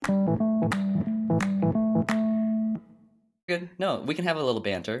good. No, we can have a little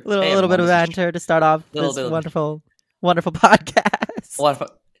banter. A little Hey, bit everyone, of this is banter to start off little this bit of wonderful podcast. well,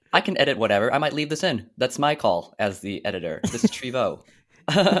 I can edit whatever. I might leave this in. That's my call as the editor. This is Trevo.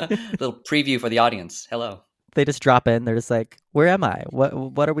 Little preview for the audience. Hello. They just drop in. They're just like, "Where am I?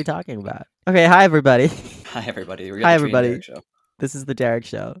 What are we talking about?" Okay, hi everybody. Hi, everybody. We're Hi the Tree and everybody. Derek show. This is the Derek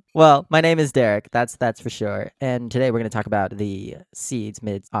Show. Well, my name is Derek. That's for sure. And today we're going to talk about the Seeds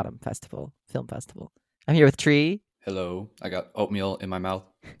Mid Autumn Festival, Film Festival. I'm here with Tree. Hello. I got oatmeal in my mouth.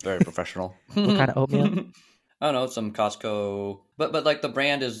 Very professional. What kind of oatmeal? I don't know, some Costco, but like the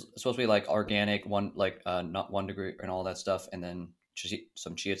brand is supposed to be like organic, not 1 degree and all that stuff, and then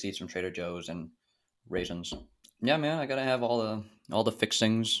some chia seeds from Trader Joe's and raisins. Yeah, man, I gotta have all the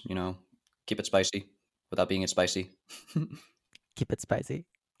fixings, keep it spicy without being spicy. Keep it spicy.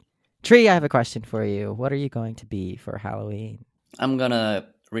 Tree, I have a question for you. What are you going to be for Halloween? I'm gonna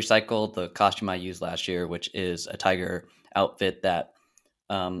recycle the costume I used last year, which is a tiger outfit that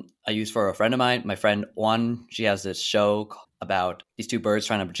I used for a friend of mine. My friend Juan, she has this show about these two birds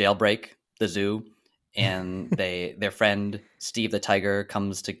trying to jailbreak the zoo, and their friend Steve the tiger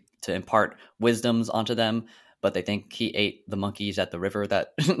comes to impart wisdoms onto them, but they think he ate the monkeys at the river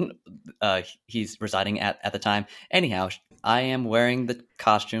that he's residing at the time. Anyhow, I am wearing the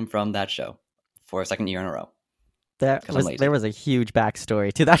costume from that show for a second year in a row. There was a huge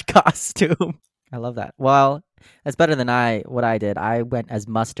backstory to that costume. I love that. Well, that's better than what I did. I went as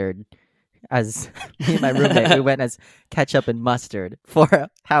mustard. As me and my roommate, we went as ketchup and mustard for a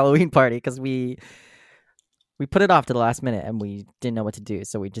Halloween party because we put it off to the last minute and we didn't know what to do.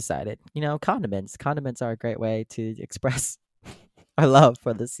 So we decided, condiments. Condiments are a great way to express our love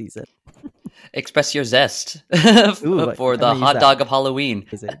for this season. Express your zest Ooh, for the hot dog of Halloween.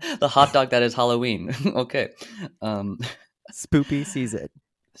 The hot dog that is Halloween. Okay. Spoopy season.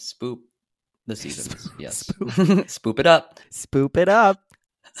 Spoop the seasons. Yes. Spoop. Spoop it up. Spoop it up.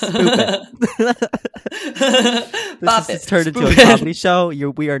 Spoop it. This has turned into a comedy show.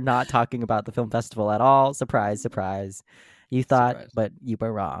 We are not talking about the film festival at all. Surprise, surprise. You thought, but you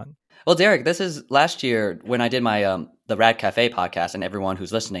were wrong. Well, Derek, this is last year when I did my the Rad Cafe podcast, and everyone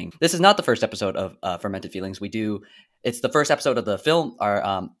who's listening, this is not the first episode of Fermented Feelings. It's the first episode of the film,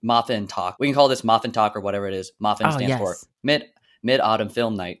 our Muffin Talk. We can call this Muffin Talk or whatever it is. Muffin stands for Mid-Autumn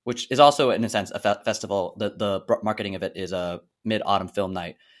Film Night, which is also, in a sense, a festival. The marketing of it is a Mid-Autumn Film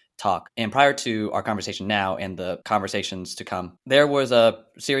Night talk. And prior to our conversation now and the conversations to come, there was a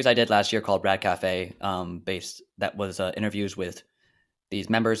series I did last year called Rad Cafe, that was interviews with these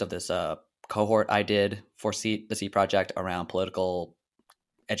members of this cohort I did for the Seed Project around political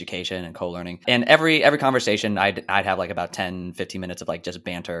education and co-learning. And every conversation, I'd have like about 10, 15 minutes of like just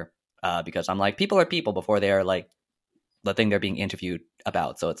banter because I'm like, people are people before they are like the thing they're being interviewed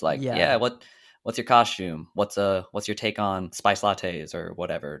about. So it's like, what's your costume? What's your take on spice lattes or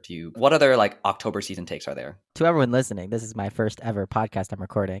whatever? What other like October season takes are there? To everyone listening, this is my first ever podcast I'm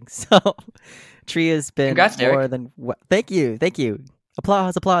recording. So Tree has been Congrats, more Derek. than thank you.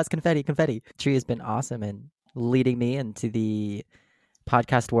 Applause, confetti. Tree has been awesome in leading me into the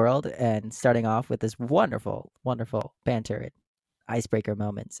podcast world and starting off with this wonderful, wonderful banter and icebreaker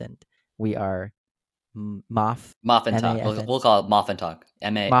moments. And we are Muffin Talk. We'll call it Muffin Talk.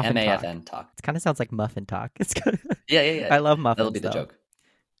 MAFN Talk. It kind of sounds like Muffin Talk. It's good. Yeah. I love muffins. That'll be the joke.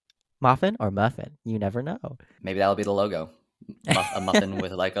 Muffin or muffin? You never know. Maybe that'll be the logo. A muffin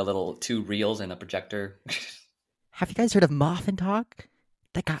with like a little 2 reels and a projector. Have you guys heard of Muffin Talk?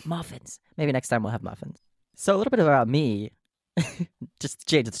 They got muffins. Maybe next time we'll have muffins. So a little bit about me, just to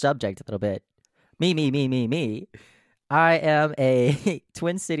change the subject a little bit. Me. I am a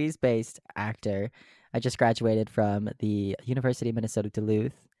Twin Cities-based actor. I just graduated from the University of Minnesota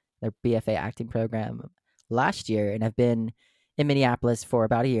Duluth, their BFA acting program last year, and I've been in Minneapolis for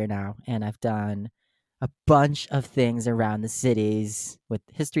about a year now, and I've done a bunch of things around the cities with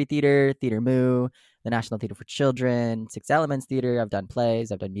History Theater, Theater Moo, the National Theater for Children, Six Elements Theater. I've done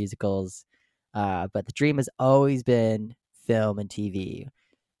plays, I've done musicals, but the dream has always been film and TV.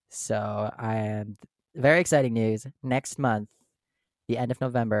 So I am very exciting news. Next month, the end of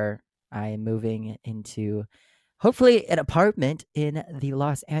November, I am moving into hopefully an apartment in the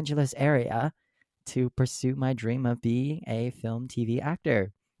Los Angeles area to pursue my dream of being a film TV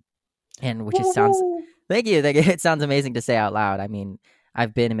actor. And which just sounds thank you. It sounds amazing to say out loud. I mean,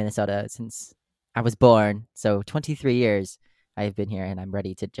 I've been in Minnesota since I was born, so 23 years I've been here, and I'm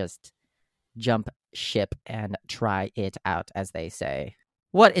ready to just jump ship and try it out, as they say.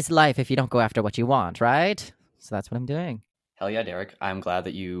 What is life if you don't go after what you want, right? So that's what I'm doing. Hell yeah, Derek. I'm glad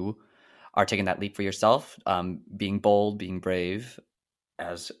that you are taking that leap for yourself, being bold, being brave,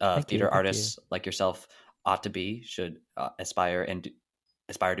 as theater artists like yourself ought to be, should aspire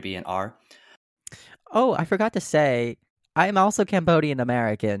to be, and are? Oh, I forgot to say, I'm also Cambodian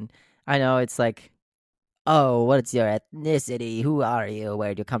American. I know it's like, oh, what's your ethnicity? Who are you?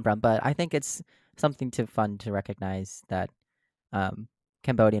 Where do you come from? But I think it's something to fun to recognize that um,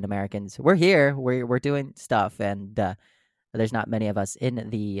 Cambodian Americans, we're here, we're doing stuff, and there's not many of us in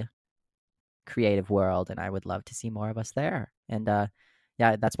the creative world, and I would love to see more of us there. And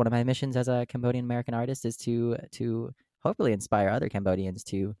yeah, that's one of my missions as a Cambodian American artist is to hopefully inspire other Cambodians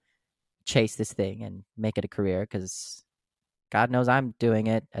to chase this thing and make it a career because God knows I'm doing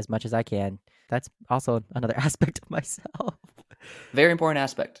it as much as I can. That's also another aspect of myself. Very important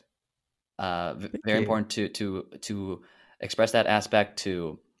aspect. Thank Very you. important to express that aspect,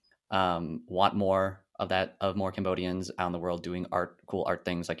 to want more of that, of more Cambodians out in the world doing cool art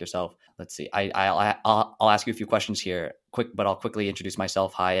things like yourself. Let's see. I'll ask you a few questions here, quick, but I'll quickly introduce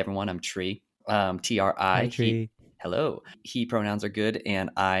myself. Hi everyone, I'm Tree. Tri. Hi, Tree. Hello. He pronouns are good,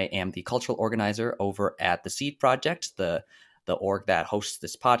 and I am the cultural organizer over at the Seed Project, the org that hosts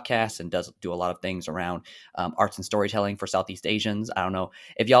this podcast and does do a lot of things around arts and storytelling for Southeast Asians. I don't know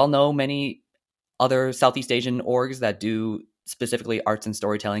if y'all know many other Southeast Asian orgs that do specifically arts and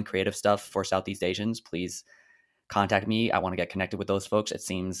storytelling creative stuff for Southeast Asians. Please contact me. I want to get connected with those folks. It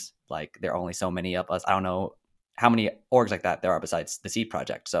seems like there are only so many of us. I don't know how many orgs like that there are besides the Seed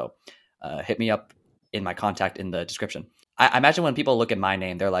Project. So hit me up in my contact in the description. I imagine when people look at my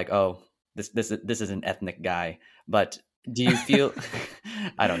name, they're like, "Oh, this is an ethnic guy." But do you feel?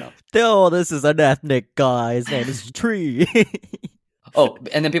 I don't know. Oh, this is an ethnic guy. His name is Tree. Oh,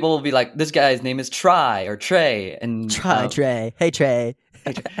 and then people will be like, "This guy's name is Try or Trey," and Try Trey. Hey Trey.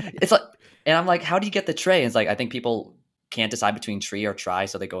 it's like, and I'm like, "How do you get the Trey?" And it's like I think people can't decide between Tree or Try,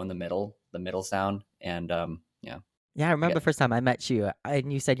 so they go in the middle sound, and yeah. Yeah, I remember the first time I met you,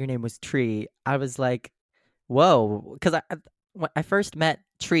 and you said your name was Tree. I was like, "Whoa!" Because when I first met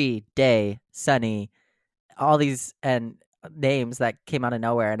Tree, Day, Sunny, all these and names that came out of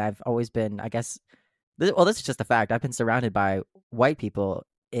nowhere, and I've always been, I guess, this is just a fact. I've been surrounded by white people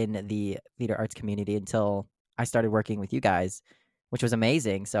in the theater arts community until I started working with you guys, which was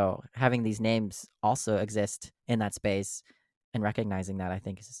amazing. So having these names also exist in that space and recognizing that, I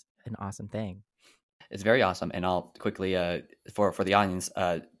think, is an awesome thing. It's very awesome, and I'll quickly for the audience,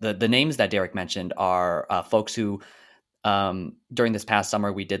 the names that Derek mentioned are folks who during this past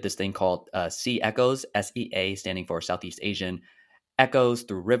summer we did this thing called Sea Echoes, SEA, standing for Southeast Asian Echoes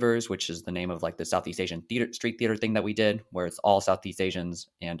Through Rivers, which is the name of like the Southeast Asian street theater thing that we did, where it's all Southeast Asians,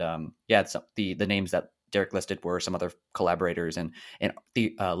 and yeah, it's, the names that Derek listed were some other collaborators and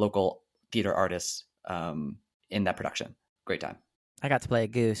the local theater artists in that production. Great time. I got to play a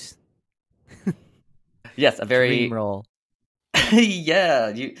goose. Yes, a very Dream roll. yeah,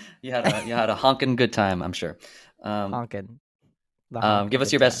 you had a honking good time, I'm sure. Honkin'. The honk Give of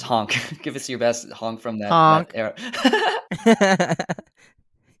us good your best time. honk. Give us your best honk from that Honk. era.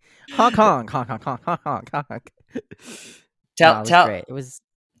 Honk honk honk honk honk honk honk honk. No, it was Tal- great. It was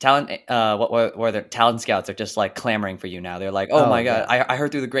talent. What were the talent scouts are just like clamoring for you now. They're like, oh my god, yeah. I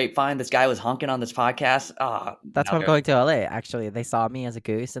heard through the grapevine this guy was honking on this podcast. That's Now why I'm they're going to LA. Actually, they saw me as a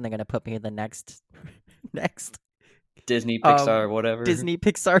goose, and they're gonna put me in the next Disney, Pixar, whatever. Disney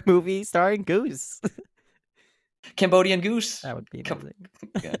Pixar movie starring Goose. Cambodian goose. That would be Come- amazing.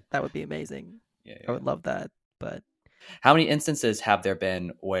 Yeah. That would be amazing. Yeah, I would love that. But how many instances have there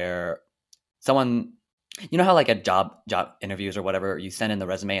been where someone, you know how like at job interviews or whatever, you send in the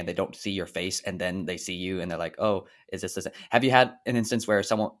resume and they don't see your face and then they see you and they're like, oh, is this? Have you had an instance where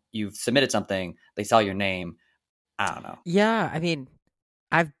you've submitted something, they saw your name? I don't know. yeah, I mean,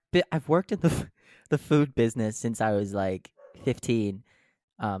 I've worked in the food business since I was like 15.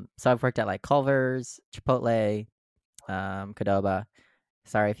 So I've worked at like Culver's, Chipotle, Qdoba.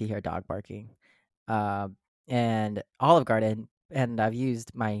 Sorry if you hear dog barking. And Olive Garden, and I've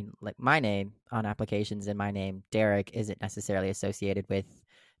used my name on applications, and my name Derek isn't necessarily associated with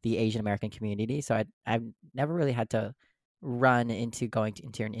the Asian American community. So I've never really had to run into going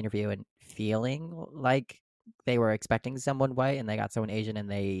into an interview and feeling like they were expecting someone white and they got someone Asian, and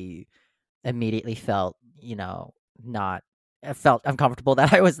they immediately felt, not felt uncomfortable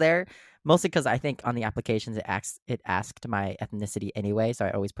that I was there. Mostly because I think on the applications it asked my ethnicity anyway, so I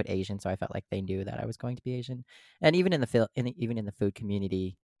always put Asian, so I felt like they knew that I was going to be Asian. And even in the food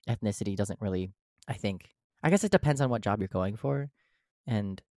community, ethnicity doesn't really. I guess it depends on what job you're going for,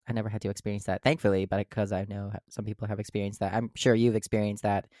 and I never had to experience that, thankfully. But because I know some people have experienced that, I'm sure you've experienced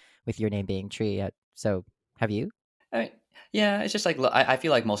that with your name being Tree. So have you? I mean, yeah, it's just like I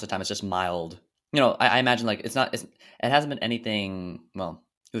feel like most of the time it's just mild. I imagine like it hasn't been anything. Well,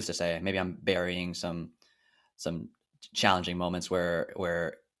 who's to say? Maybe I'm burying some some challenging moments where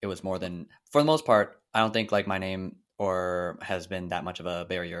it was more than, for the most part, I don't think like my name or has been that much of a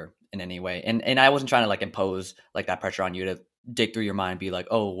barrier in any way. And I wasn't trying to like impose like that pressure on you to dig through your mind, be like,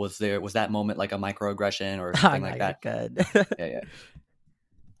 oh, was that moment like a microaggression or Oh, something no, like you're that? good. Yeah,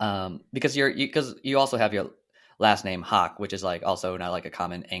 yeah. Because because you also have your last name Hawk, which is like also not like a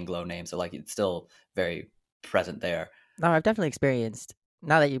common Anglo name, so like it's still very present there. No, I've definitely experienced.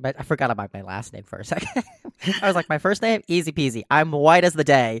 Now that I forgot about my last name for a second. I was like, my first name, easy peasy. I'm white as the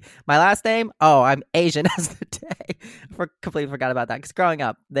day. My last name, oh, I'm Asian as the day. Completely forgot about that. Because growing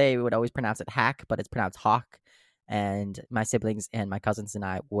up, they would always pronounce it hack, but it's pronounced hawk. And my siblings and my cousins and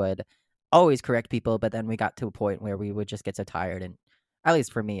I would always correct people, but then we got to a point where we would just get so tired. And at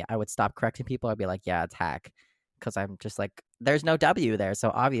least for me, I would stop correcting people. I'd be like, yeah, it's hack. Because I'm just like, there's no W there.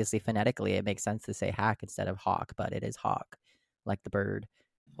 So obviously, phonetically, it makes sense to say hack instead of hawk, but it is hawk, like the bird.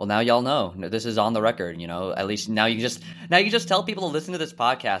 Well, now y'all know. This is on the record, you know. At least now you can just tell people to listen to this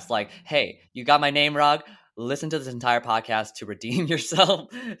podcast like, "Hey, you got my name wrong. Listen to this entire podcast to redeem yourself."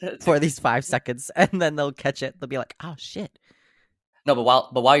 For these 5 seconds, and then they'll catch it. They'll be like, "Oh shit!" No,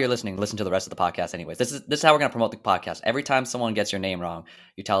 but while you're listening, listen to the rest of the podcast anyways. This is how we're going to promote the podcast. Every time someone gets your name wrong,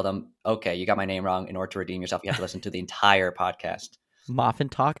 you tell them, "Okay, you got my name wrong. In order to redeem yourself, you have to listen to the entire podcast." Muffin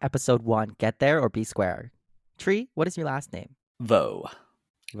Talk, episode 1. Get there or be square. Tree, what is your last name? Vo.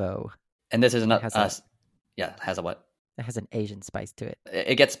 Vo. And this is not has us. Yeah, has a what? It has an Asian spice to it.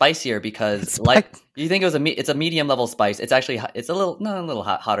 It gets spicier because like you think it's a medium level spice. It's actually it's a little not a little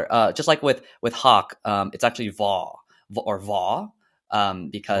hotter. Just like with hawk, it's actually va or va,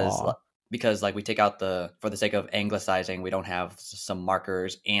 Aw. because like we take out for the sake of anglicizing, we don't have some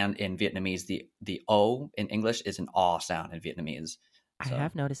markers, and in Vietnamese the o in English is an aw sound in Vietnamese. I So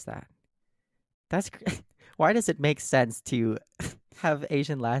have noticed that. That's why does it make sense to have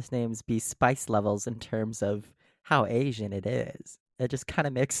Asian last names be spice levels in terms of how Asian it is? It just kind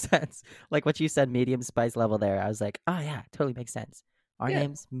of makes sense. Like what you said, medium spice level there. I was like, oh yeah, totally makes sense. Our yeah,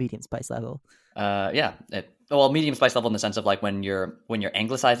 name's medium spice level. yeah. Well, medium spice level in the sense of like when you're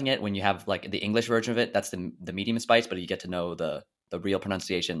anglicizing it, when you have like the English version of it, that's the medium spice, but you get to know the real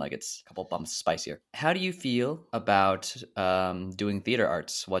pronunciation, like it's a couple bumps spicier. How do you feel about doing theater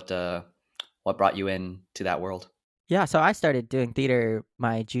arts? What brought you into that world? Yeah, so I started doing theater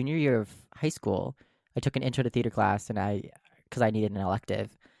my junior year of high school. I took an intro to theater class, and because I needed an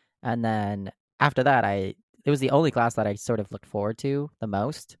elective, and then after that, it was the only class that I sort of looked forward to the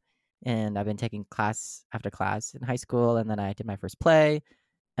most. And I've been taking class after class in high school, and then I did my first play,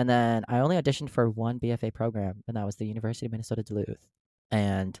 and then I only auditioned for one BFA program, and that was the University of Minnesota Duluth.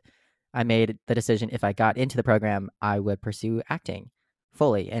 And I made the decision if I got into the program, I would pursue acting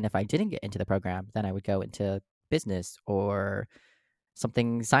fully. And if I didn't get into the program, then I would go into business or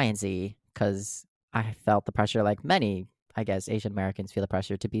something sciencey because I felt the pressure, like many, I guess, Asian Americans feel the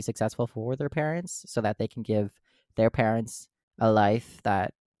pressure to be successful for their parents so that they can give their parents a life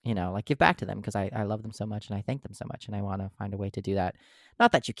that, like give back to them because I love them so much and I thank them so much and I want to find a way to do that.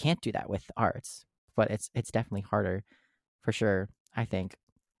 Not that you can't do that with arts, but it's definitely harder for sure, I think.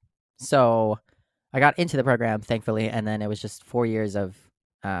 So I got into the program, thankfully, and then it was just 4 years of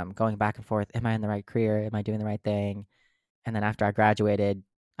going back and forth. Am I in the right career? Am I doing the right thing? And then after I graduated,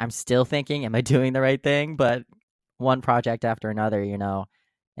 I'm still thinking, am I doing the right thing? But one project after another,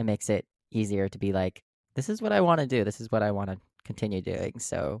 it makes it easier to be like, this is what I want to do. This is what I want to continue doing.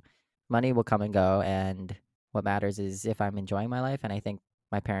 So money will come and go. And what matters is if I'm enjoying my life. And I think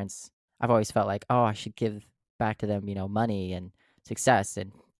my parents, I've always felt like, oh, I should give back to them, money and success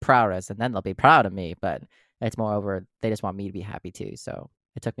and prowess, and then they'll be proud of me. But it's moreover, they just want me to be happy too. So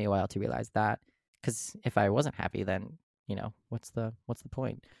it took me a while to realize that. Because if I wasn't happy, then what's the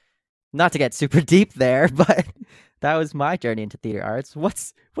point? Not to get super deep there, but that was my journey into theater arts.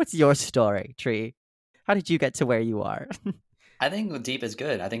 What's your story, Tree? How did you get to where you are? I think deep is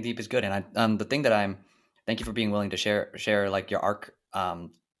good. I think deep is good, and the thing that thank you for being willing to share like your arc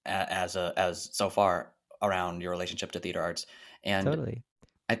as so far around your relationship to theater arts, and Totally.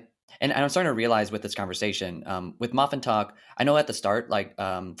 and I'm starting to realize with this conversation, with Muffin Talk, I know at the start, like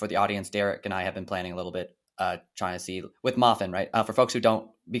for the audience, Derek and I have been planning a little bit, trying to see with Muffin, right? For folks who don't,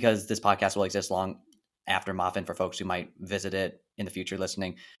 because this podcast will exist long after Muffin, for folks who might visit it in the future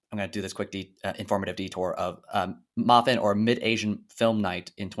listening, I'm going to do this quick informative detour of Muffin or Mid Asian Film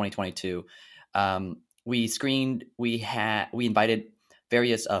Night in 2022. We invited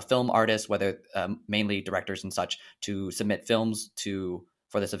various film artists, whether mainly directors and such, to submit films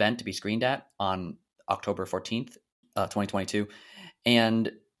for this event to be screened at on October 14th, 2022.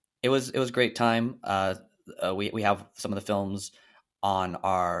 And it was a great time. We have some of the films on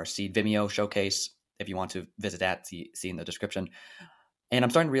our Seed Vimeo showcase. if you want to visit that, see in the description. And I'm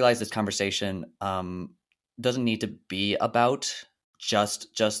starting to realize this conversation doesn't need to be about just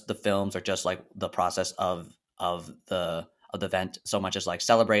the films or just like the process of the event so much as like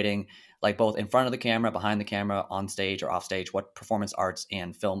celebrating like both in front of the camera, behind the camera, on stage or off stage, what performance arts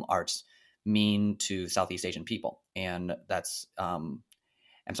and film arts mean to Southeast Asian people. And that's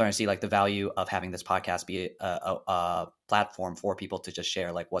I'm starting to see like the value of having this podcast be a platform for people to just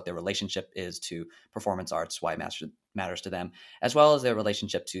share like what their relationship is to performance arts, why it matters to them, as well as their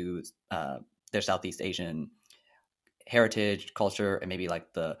relationship to their Southeast Asian heritage, culture, and maybe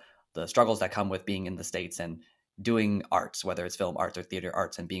like the struggles that come with being in the States and doing arts, whether it's film arts or theater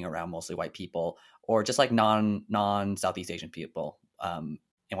arts, and being around mostly white people or just like non Southeast Asian people, and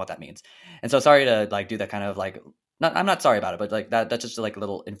what that means. And so sorry to like do that kind of like I'm not sorry about it, but like that's just like a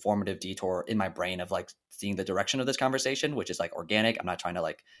little informative detour in my brain of like seeing the direction of this conversation, which is like organic. I'm not trying to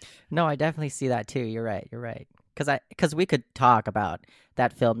like. No, I definitely see that too. You're right. You're right. Because we could talk about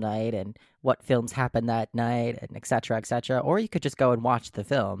that film night and what films happened that night and et cetera, et cetera. Or you could just go and watch the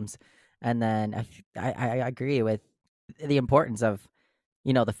films. And then I agree with the importance of,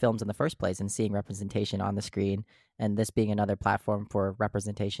 the films in the first place and seeing representation on the screen, and this being another platform for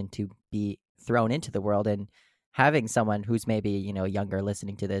representation to be thrown into the world, and having someone who's maybe, younger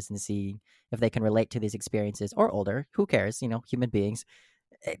listening to this and seeing if they can relate to these experiences, or older, who cares, human beings,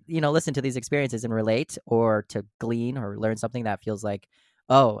 listen to these experiences and relate, or to glean or learn something that feels like,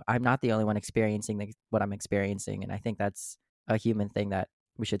 oh, I'm not the only one experiencing what I'm experiencing. And I think that's a human thing that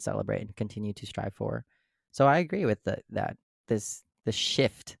we should celebrate and continue to strive for. So I agree with that the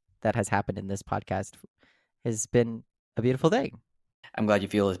shift that has happened in this podcast has been a beautiful thing. I'm glad you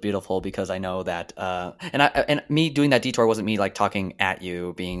feel it's beautiful, because I know that, and me doing that detour wasn't me like talking at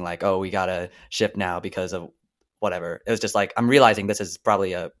you, being like, oh, we gotta shift now because of whatever. It was just like I'm realizing this is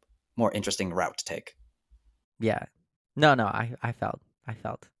probably a more interesting route to take. Yeah, no, I felt.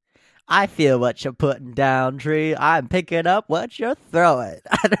 I feel what you're putting down, Tree. I'm picking up what you're throwing.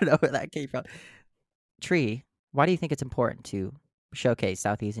 I don't know where that came from. Tree, why do you think it's important to showcase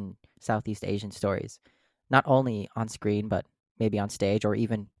Southeast Asian stories, not only on screen, but maybe on stage or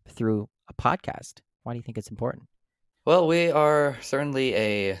even through a podcast? Why do you think it's important? Well, we are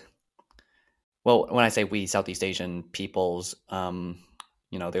certainly when I say we, Southeast Asian peoples,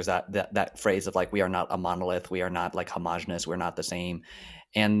 there's that phrase of like, we are not a monolith, we are not like homogenous, we're not the same.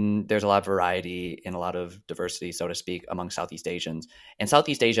 And there's a lot of variety and a lot of diversity, so to speak, among Southeast Asians. And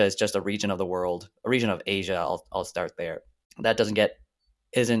Southeast Asia is just a region of the world, a region of Asia. I'll start there. That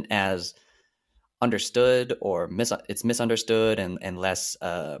isn't as understood, or it's misunderstood and less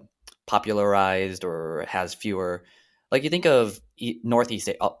popularized, or has fewer. Like you think of Northeast.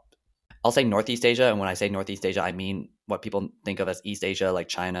 I'll say Northeast Asia, and when I say Northeast Asia, I mean what people think of as East Asia, like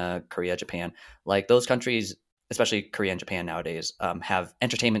China, Korea, Japan. Like those countries, especially Korea and Japan nowadays, have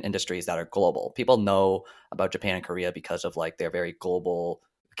entertainment industries that are global. People know about Japan and Korea because of like their very global,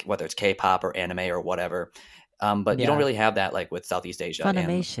 whether it's K-pop or anime or whatever. But you don't really have that like with Southeast Asia.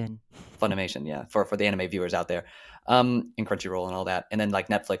 Funimation, yeah, for the anime viewers out there, and Crunchyroll and all that. And then like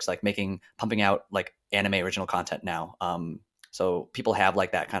Netflix, like pumping out like anime original content now. So people have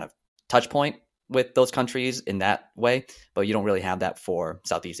like that kind of touch point with those countries in that way, but you don't really have that for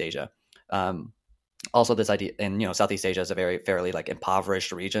Southeast Asia. Also this idea, and Southeast Asia is a very fairly like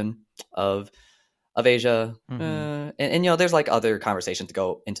impoverished region of Asia. Mm-hmm. And there's like other conversations to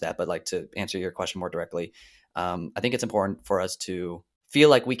go into that, but like to answer your question more directly, I think it's important for us to feel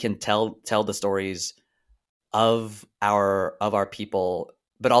like we can tell the stories of our people,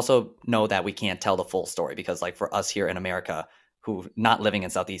 but also know that we can't tell the full story, because like for us here in America, who not living in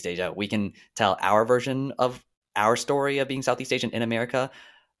Southeast Asia, we can tell our version of our story of being Southeast Asian in America,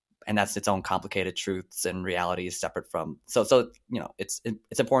 and that's its own complicated truths and realities separate from. So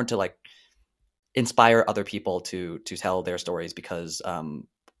it's important to like inspire other people to tell their stories, because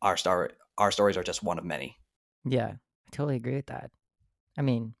our stories are just one of many. Yeah, I totally agree with that. I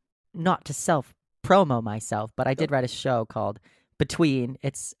mean, not to self-promo myself, but I did write a show called Between.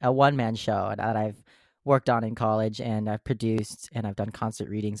 It's a one-man show that I've worked on in college, and I've produced, and I've done concert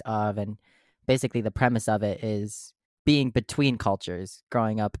readings of. And basically the premise of it is being between cultures,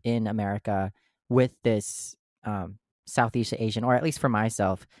 growing up in America with this Southeast Asian, or at least for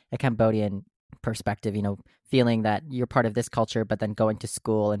myself, a Cambodian perspective, feeling that you're part of this culture, but then going to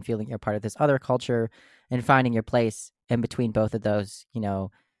school and feeling you're part of this other culture, and finding your place in between both of those,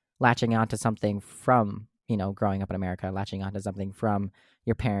 latching onto something from, growing up in America, latching onto something from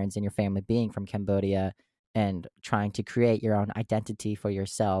your parents and your family being from Cambodia, and trying to create your own identity for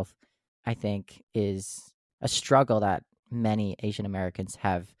yourself, I think is a struggle that many Asian Americans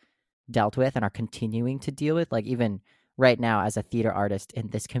have dealt with and are continuing to deal with. Like even right now, as a theater artist in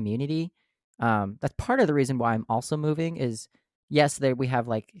this community, that's part of the reason why I'm also moving. Is yes, there we have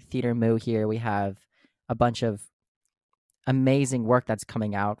like Theater Moo here. We have a bunch of amazing work that's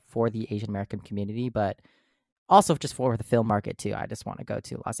coming out for the Asian American community, but also just for the film market too. I just want to go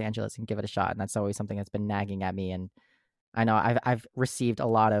to Los Angeles and give it a shot, and that's always something that's been nagging at me. And I know I've received a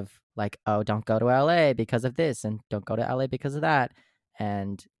lot of like, oh, don't go to LA because of this, and don't go to LA because of that,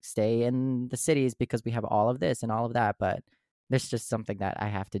 and stay in the cities because we have all of this and all of that. But there's just something that I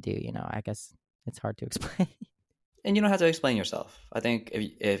have to do. I guess it's hard to explain. And you don't have to explain yourself. I think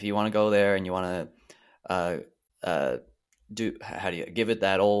if you want to go there and you want to how do you give it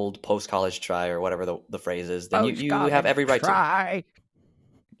that old post college try or whatever the phrase is, then you have every right to.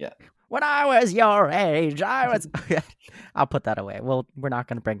 Yeah. When I was your age, I was. I'll put that away. Well, we're not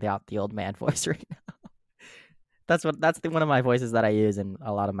going to bring out the old man voice right now. That's one of my voices that I use in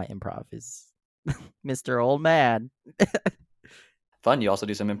a lot of my improv is Mr. Old Man. Fun. You also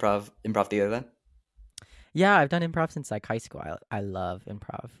do some improv theater then? Yeah, I've done improv since like high school. I love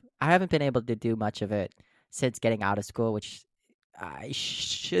improv. I haven't been able to do much of it since getting out of school, which I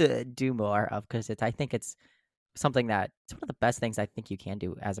should do more of because I think it's something that it's one of the best things I think you can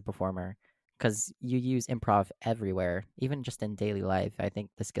do as a performer because you use improv everywhere, even just in daily life. I think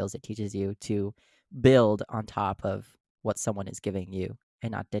the skills it teaches you to build on top of what someone is giving you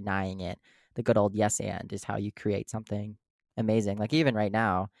and not denying it. The good old yes and is how you create something amazing. Like even right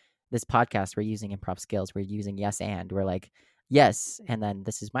now, this podcast, we're using improv skills. We're using yes and. We're like, yes, and then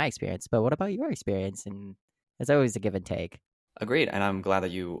this is my experience, but what about your experience? And it's always a give and take. Agreed. And I'm glad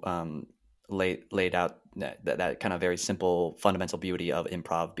that you laid out that kind of very simple fundamental beauty of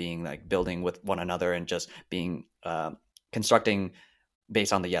improv being like building with one another and just being constructing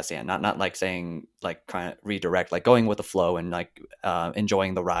based on the yes and not like saying like trying to redirect, like going with the flow and like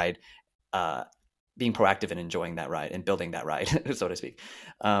enjoying the ride, being proactive in enjoying that ride and building that ride, so to speak.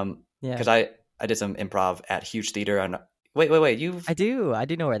 Because I did some improv at Huge Theater. And wait, I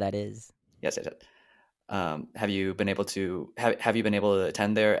do know where that is. Yes. Have you been able to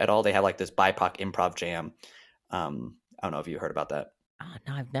attend there at all? They have like this BIPOC improv jam. I don't know if you heard about that. Oh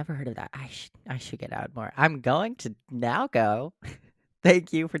no, I've never heard of that. I should get out more. I'm going to now go.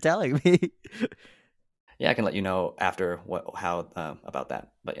 Thank you for telling me. Yeah, I can let you know after how about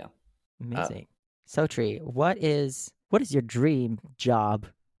that. But yeah, amazing. So Tree, what is your dream job?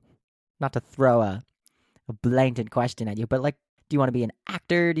 Not to throw a blatant question at you, but like, do you want to be an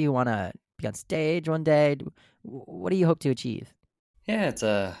actor? Do you want to be on stage one day? What do you hope to achieve?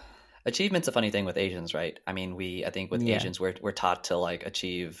 Yeah, achievement's a funny thing with Asians, right? I mean, I think with Asians, we're taught to like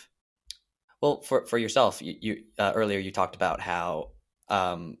achieve. Well, for yourself, you earlier you talked about how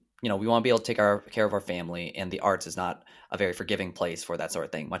we want to be able to take care of our family, and the arts is not a very forgiving place for that sort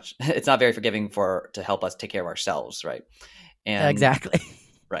of thing. It's not very forgiving to help us take care of ourselves, right? And exactly.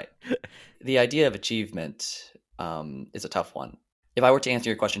 Right. The idea of achievement is a tough one. If I were to answer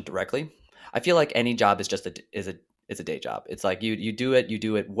your question directly, I feel like any job is just a day job. It's like you do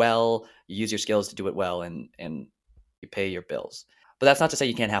it well, you use your skills to do it well, and you pay your bills. But that's not to say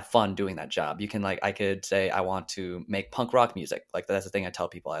you can't have fun doing that job. You can I could say I want to make punk rock music. Like that's the thing I tell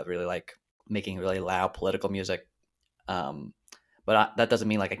people. I really like making really loud political music. But that doesn't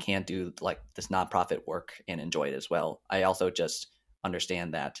mean like I can't do like this nonprofit work and enjoy it as well. I also just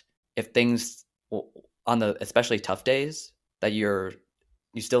understand that if things on the especially tough days that you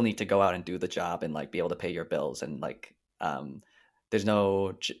still need to go out and do the job and like be able to pay your bills, and like there's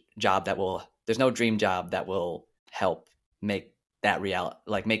no there's no dream job that will help make that reality,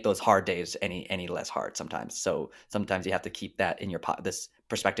 like make those hard days any less hard sometimes. So sometimes you have to keep that in your this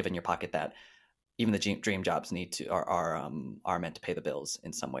perspective in your pocket that even the dream jobs are meant to pay the bills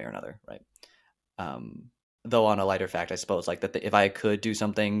in some way or another, right? Though on a lighter fact, I suppose like that if I could do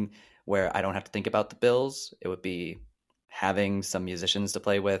something where I don't have to think about the bills, it would be having some musicians to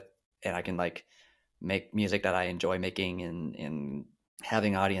play with, and I can like make music that I enjoy making, and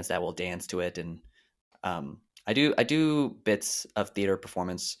having an audience that will dance to it. And I do bits of theater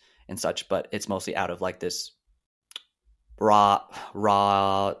performance and such, but it's mostly out of like this raw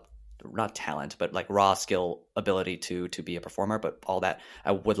not talent, but like raw skill ability to be a performer. But all that,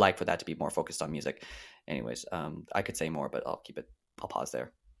 I would like for that to be more focused on music. Anyways, I could say more, but I'll pause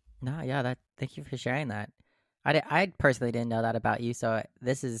there. No, yeah, thank you for sharing that. I personally didn't know that about you, so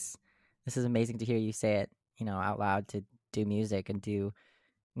this is amazing to hear you say it, out loud, to do music and do,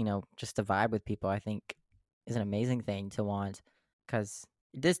 just to vibe with people. I think is an amazing thing to want, because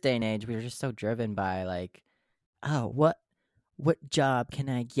this day and age we're just so driven by like, oh, what job can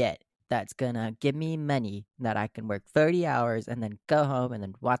I get that's gonna give me money that I can work 30 hours and then go home and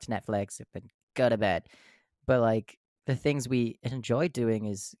then watch Netflix and then go to bed. But like the things we enjoy doing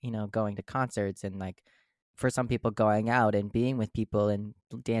is, going to concerts and like for some people going out and being with people and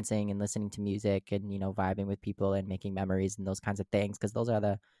dancing and listening to music and, vibing with people and making memories and those kinds of things. Cause those are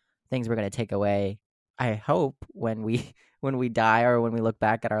the things we're going to take away. I hope when we, when we die or when we look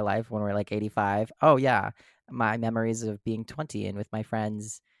back at our life, when we're like 85, oh yeah, my memories of being 20 and with my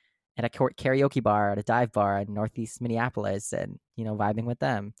friends at a karaoke bar, at a dive bar in Northeast Minneapolis and, vibing with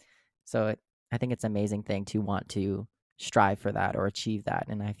them. So I think it's an amazing thing to want to strive for that or achieve that.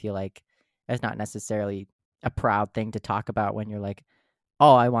 And I feel like it's not necessarily a proud thing to talk about when you're like,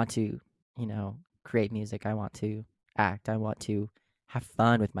 oh, I want to, create music. I want to act. I want to have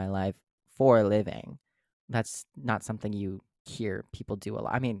fun with my life for a living. That's not something you hear people do a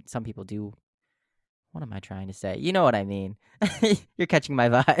lot. I mean, some people do. What am I trying to say? You know what I mean. You're catching my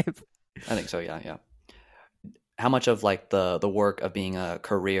vibe. I think so. Yeah. How much of like the work of being a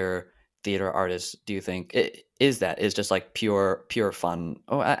career theater artist do you think is just like pure fun?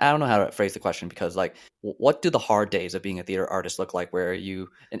 Oh, I don't know how to phrase the question, because like what do the hard days of being a theater artist look like, where you,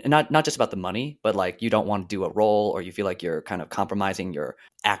 and not just about the money, but like you don't want to do a role, or you feel like you're kind of compromising your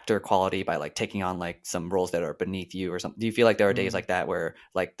actor quality by like taking on like some roles that are beneath you or something? Do you feel like there are days like that where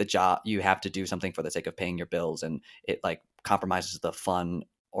like the job, you have to do something for the sake of paying your bills and it like compromises the fun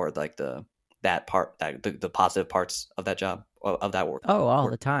or like that part, that the positive parts of that job, of that work? Oh, all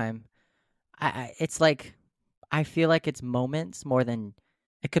the time. It's like I feel like it's moments more than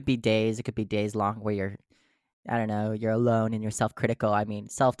it could be days. It could be days long where you're, I don't know, you're alone and you're self-critical. I mean,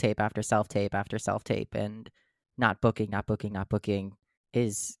 self-tape after self-tape after self-tape, and not booking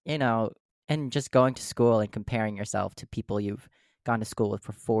is, and just going to school and comparing yourself to people you've gone to school with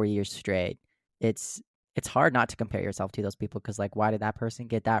for 4 years straight. It's hard not to compare yourself to those people, because like, why did that person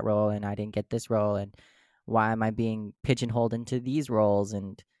get that role and I didn't get this role, and why am I being pigeonholed into these roles,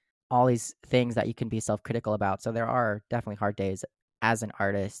 and all these things that you can be self-critical about. So there are definitely hard days as an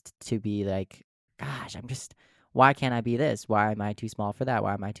artist to be like, gosh, why can't I be this? Why am I too small for that?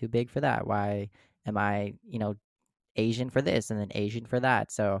 Why am I too big for that? Why am I, Asian for this and then Asian for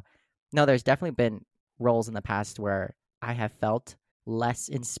that? So no, there's definitely been roles in the past where I have felt less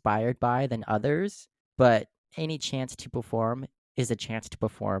inspired by than others, but any chance to perform is a chance to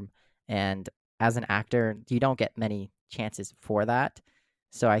perform. And as an actor, you don't get many chances for that.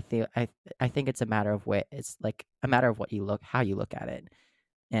 So I think it's a matter of it's like a matter of how you look at it,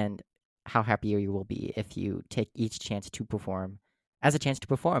 and how happy you will be if you take each chance to perform as a chance to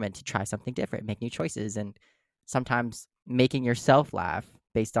perform and to try something different, make new choices, and sometimes making yourself laugh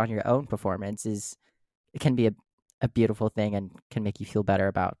based on your own performance it can be a beautiful thing and can make you feel better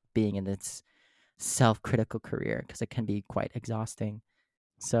about being in this self-critical career, because it can be quite exhausting.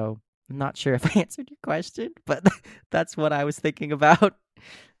 So I'm not sure if I answered your question, but that's what I was thinking about,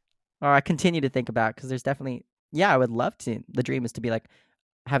 or I continue to think about, because there's definitely, I would love to. The dream is to be like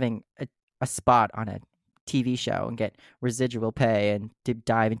having a spot on a TV show and get residual pay and to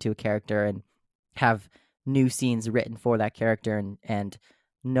dive into a character and have new scenes written for that character, and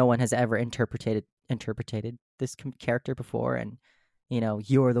no one has ever interpreted this character before, and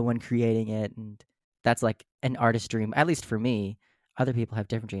you're the one creating it, and that's like an artist's dream, at least for me. Other people have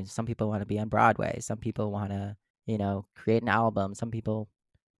different dreams. Some people want to be on Broadway. Some people want to, create an album. Some people,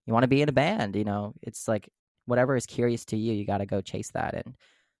 you want to be in a band. It's like whatever is curious to you, you got to go chase that. And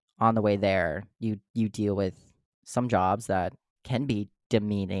on the way there, you deal with some jobs that can be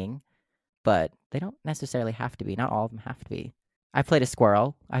demeaning, but they don't necessarily have to be. Not all of them have to be. I played a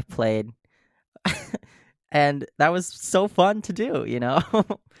squirrel. I played, and that was so fun to do.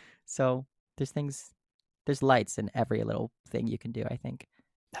 So there's lights in every little thing you can do, I think.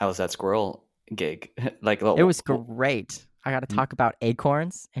 How was that squirrel gig? Like, it was great. I got to talk about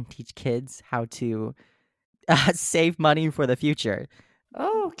acorns and teach kids how to save money for the future.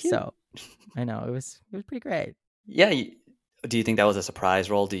 Oh, cute. So I know it was pretty great. Yeah. Do you think that was a surprise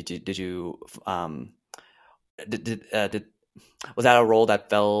role? Did you was that a role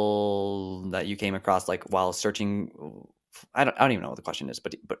that you came across like while searching? I don't even know what the question is,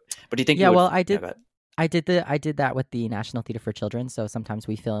 but do you think? Yeah, well, I did. I did that with the National Theater for Children. So sometimes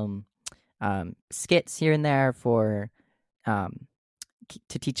we film skits here and there for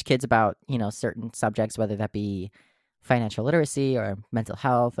to teach kids about certain subjects, whether that be financial literacy or mental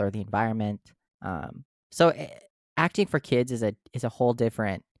health or the environment. So acting for kids is a whole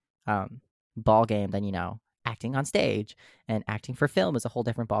different ball game than acting on stage, and acting for film is a whole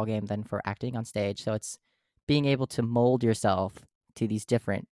different ball game than for acting on stage. So it's being able to mold yourself to these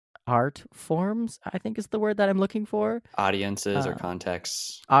different art forms, I think is the word that I'm looking for. Audiences or Uh,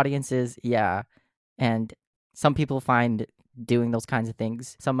 contexts. Audiences, yeah. And some people find doing those kinds of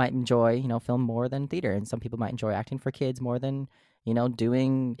things. Some might enjoy, film more than theater, and some people might enjoy acting for kids more than,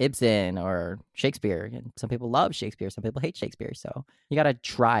 doing Ibsen or Shakespeare. And some people love Shakespeare, some people hate Shakespeare. So you got to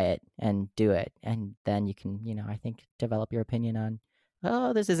try it and do it. And then you can, I think, develop your opinion on,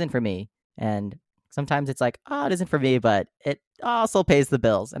 oh, this isn't for me. And sometimes it's like, oh, it isn't for me, but it also pays the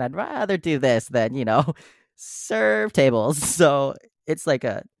bills. And I'd rather do this than, serve tables. So it's like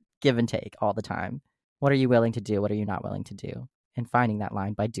a give and take all the time. What are you willing to do? What are you not willing to do? And finding that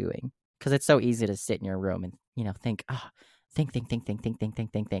line by doing. Because it's so easy to sit in your room and, think,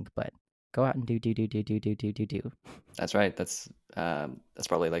 think. But go out and do. That's right. That's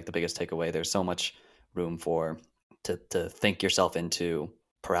probably like the biggest takeaway. There's so much room for to think yourself into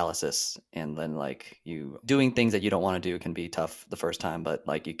paralysis, and then like you doing things that you don't want to do can be tough the first time, but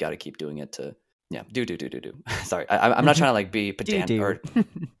like you got to keep doing it to do. Sorry, I'm not trying to like be pedantic or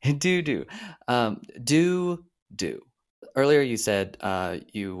do. Earlier you said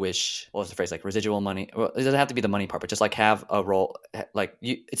you wish, what was the phrase, like residual money. Well, it doesn't have to be the money part, but just like have a role, like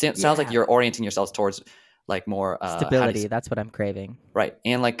you. Sounds like you're orienting yourselves towards like more stability. That's what I'm craving. Right.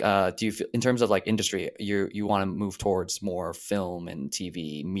 And like do you feel in terms of like industry, you want to move towards more film and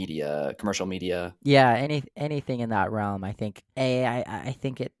TV media, commercial media? Yeah, anything in that realm. I think I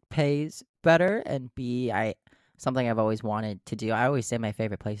think it pays better, and B, something I've always wanted to do. I always say my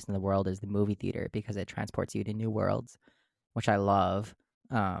favorite place in the world is the movie theater because it transports you to new worlds, which I love.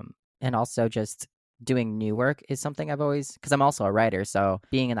 And also just doing new work is something I've always, because I'm also a writer, so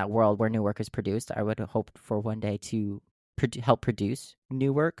being in that world where new work is produced, I would hope for one day to help produce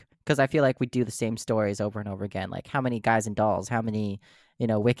new work, because I feel like we do the same stories over and over again. Like how many Guys and Dolls, how many,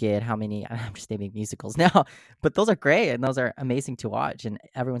 Wicked, how many, I'm just naming musicals now, but those are great and those are amazing to watch, and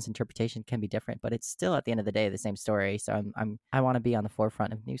everyone's interpretation can be different, but it's still at the end of the day the same story. So I want to be on the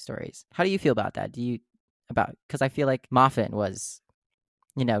forefront of new stories. How do you feel about that? Because I feel like Moffin was,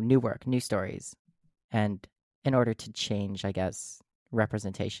 new work, new stories. And in order to change, I guess,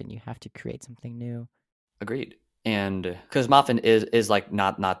 representation, you have to create something new. Agreed. And because Moffin is like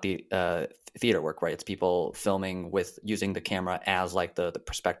not the theater work, right? It's people filming with using the camera as like the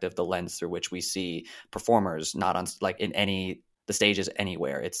perspective, the lens through which we see performers, not on like in the stages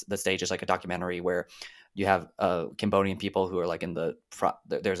anywhere. It's the stage is like a documentary where you have Cambodian people who are like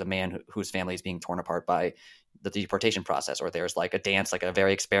there's a man whose family is being torn apart by the deportation process, or there's like a dance, like a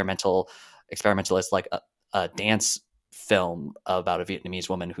very experimentalist, like a dance film about a Vietnamese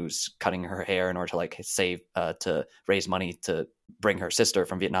woman who's cutting her hair in order to like save to raise money to bring her sister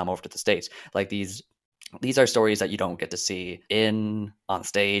from Vietnam over to the States. Like these are stories that you don't get to see on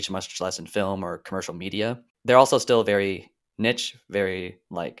stage, much less in film or commercial media. They're also still very niche, very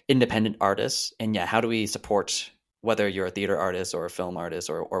like independent artists. And yeah, how do we support, whether you're a theater artist or a film artist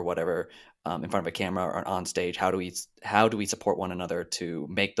or whatever, in front of a camera or on stage, how do we support one another to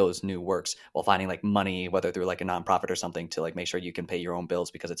make those new works while finding like money, whether through like a nonprofit or something, to like make sure you can pay your own bills,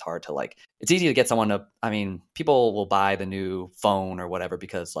 because it's hard to like, it's easy to get someone to, I mean, people will buy the new phone or whatever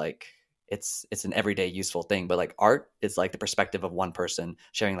because like it's an everyday useful thing, but like art is like the perspective of one person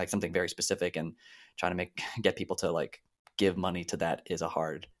sharing like something very specific, and trying to get people to like give money to that is a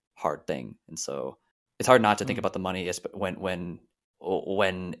hard thing. And so it's hard not to think about the money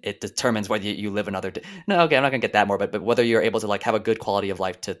when it determines whether you live another day. No, okay, I'm not gonna get that more, but whether you're able to like have a good quality of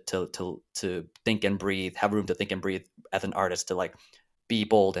life to think and breathe, have room to think and breathe as an artist, to like be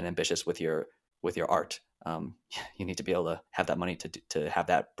bold and ambitious with your art. You need to be able to have that money to have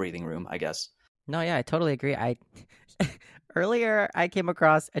that breathing room, I guess. No, yeah, I totally agree. Earlier I came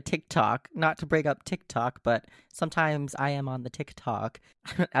across a TikTok, not to bring up TikTok, but sometimes I am on the TikTok.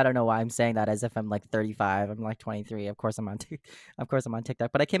 I don't know why I'm saying that as if I'm like 35. I'm like 23. Of course I'm on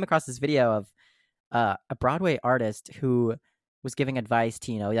TikTok. But I came across this video of a Broadway artist who was giving advice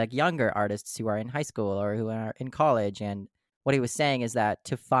to, like younger artists who are in high school or who are in college. And what he was saying is that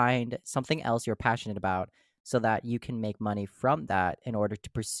to find something else you're passionate about so that you can make money from that in order to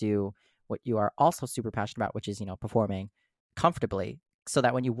pursue what you are also super passionate about, which is, performing comfortably, so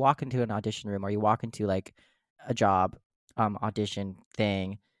that when you walk into an audition room or you walk into like a job audition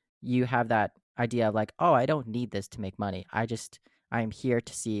thing, you have that idea of like, oh, I don't need this to make money. I'm here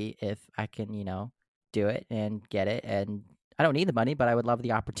to see if I can, do it and get it. And I don't need the money, but I would love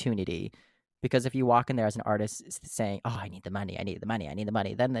the opportunity. Because if you walk in there as an artist saying, oh, I need the money,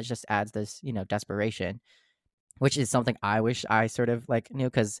 then that just adds this, desperation, which is something I wish I sort of like knew,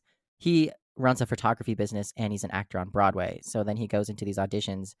 because he runs a photography business and he's an actor on Broadway. So then he goes into these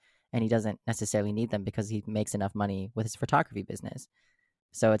auditions and he doesn't necessarily need them because he makes enough money with his photography business.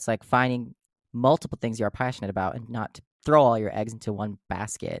 So it's like finding multiple things you're passionate about and not to throw all your eggs into one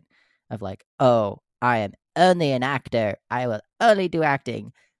basket of like, oh, I am only an actor. I will only do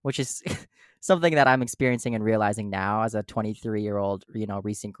acting, which is something that I'm experiencing and realizing now as a 23-year-old,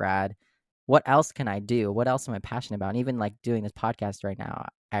 recent grad. What else can I do? What else am I passionate about? And even like doing this podcast right now,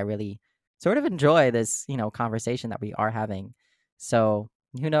 I really sort of enjoy this, conversation that we are having. So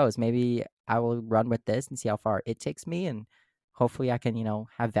who knows? Maybe I will run with this and see how far it takes me, and hopefully I can,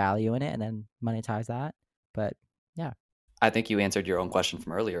 have value in it and then monetize that. But yeah. I think you answered your own question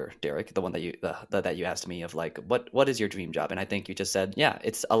from earlier, Derek, the one that you asked me of like what is your dream job, and I think you just said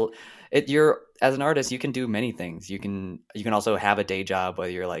you're as an artist you can do many things. You can also have a day job,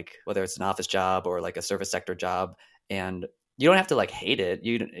 whether it's an office job or like a service sector job, and you don't have to like hate it.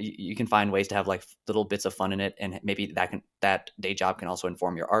 You can find ways to have like little bits of fun in it, and maybe that day job can also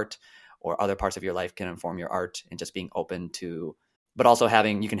inform your art, or other parts of your life can inform your art, and just being open to, but also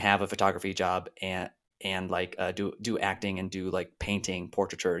you can have a photography job and like do acting and do like painting,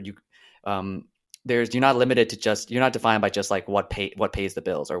 portraiture. You're not limited to you're not defined by just like what pays the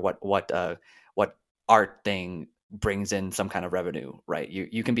bills, or what art thing brings in some kind of revenue, right?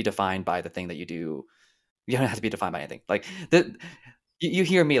 You can be defined by the thing that you do. You don't have to be defined by anything. Like you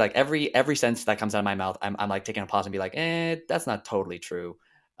hear me, like every sentence that comes out of my mouth, I'm like taking a pause and be like, that's not totally true.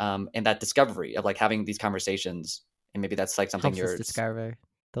 And that discovery of like having these conversations, and maybe that's like something helps us discover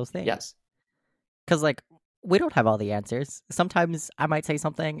those things. Yes. Because like we don't have all the answers. Sometimes I might say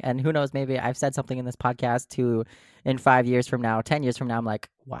something, and who knows, maybe I've said something in this podcast to, in 5 years from now, 10 years from now, I'm like,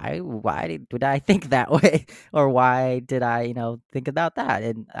 why did I think that way? Or why did I, think about that?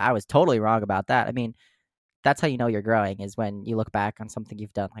 And I was totally wrong about that. I mean, that's how you know you're growing, is when you look back on something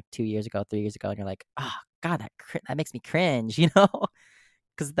you've done like 2 years ago, 3 years ago, and you're like, oh, God, that makes me cringe,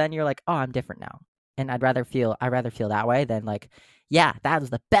 Because then you're like, oh, I'm different now. And I'd rather feel that way than like, yeah, that was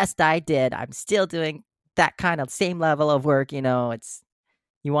the best I did. I'm still doing that kind of same level of work. It's,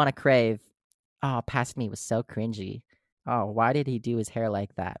 you want to crave, oh, past me was so cringy. Oh, why did he do his hair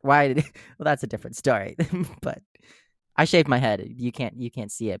like that? Well, that's a different story. But I shaved my head. You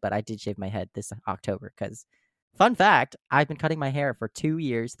can't see it, but I did shave my head this October because, fun fact, I've been cutting my hair for 2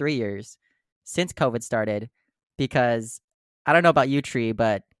 years, 3 years since COVID started, because I don't know about you, Tree,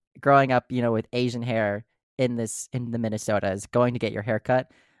 but growing up, with Asian hair in the Minnesotas, going to get your hair cut,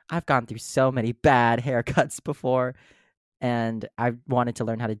 I've gone through so many bad haircuts before, and I wanted to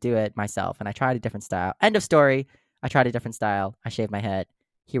learn how to do it myself, and I tried a different style. End of story. I tried a different style. I shaved my head.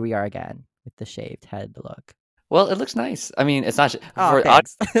 Here we are again with the shaved head look. Well, it looks nice. I mean, it's not for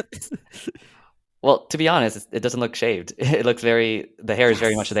thanks. Well, to be honest, it doesn't look shaved. It looks the hair is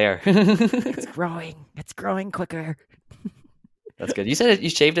very much there. It's growing. It's growing quicker. That's good. You said you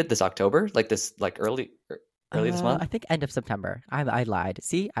shaved it this October, early this month. I think end of September. I lied.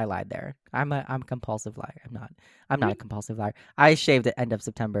 See, I lied there. I'm a compulsive liar. I'm not a compulsive liar. I shaved it end of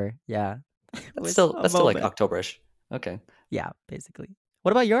September. Yeah. That's still like Octoberish. Okay. Yeah, basically.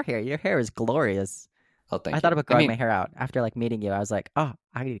 What about your hair? Your hair is glorious. Oh, thank you. I thought about growing my hair out after like meeting you. I was like, oh,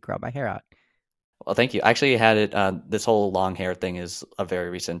 I need to grow my hair out. Well, thank you. I actually had it. This whole long hair thing is a very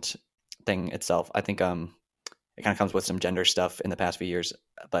recent thing itself. I think it kind of comes with some gender stuff in the past few years.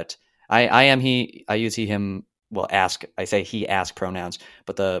 But I am he. I use he, him. Well, ask. I say he, ask pronouns.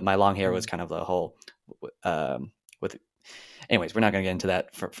 But my long hair was kind of the whole. With, anyways, we're not going to get into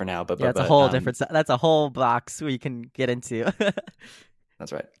that for now. But yeah, it's a whole different. That's a whole box we can get into.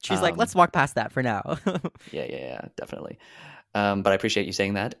 That's right. She's like, let's walk past that for now. Yeah, definitely. But I appreciate you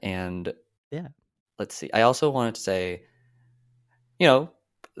saying that. And yeah, let's see. I also wanted to say,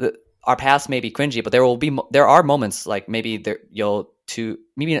 our past may be cringy, but there are moments like maybe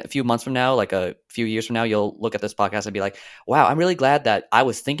maybe a few months from now, like a few years from now, you'll look at this podcast and be like, wow, I'm really glad that I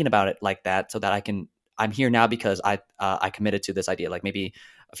was thinking about it like that, so that I'm here now because I committed to this idea. Like maybe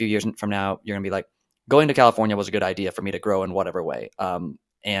a few years from now, you're gonna be like, going to California was a good idea for me to grow in whatever way.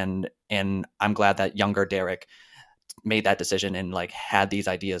 And I'm glad that younger Derek made that decision and like had these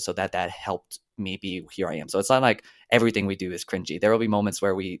ideas, so that helped me be here I am. So it's not like everything we do is cringy. There will be moments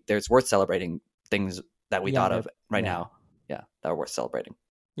where there's worth celebrating things that we thought of right now. Yeah, that are worth celebrating.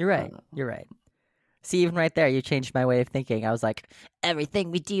 You're right. You're right. See, even right there, you changed my way of thinking. I was like,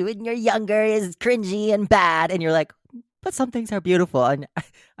 everything we do when you're younger is cringy and bad. And you're like, but some things are beautiful. And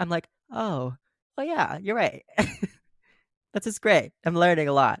I'm like, oh, well, yeah, you're right. That's just great. I'm learning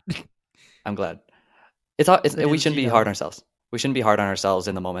a lot. I'm glad. We shouldn't be hard on ourselves. We shouldn't be hard on ourselves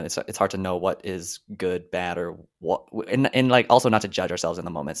in the moment. It's hard to know what is good, bad, or what, and like also not to judge ourselves in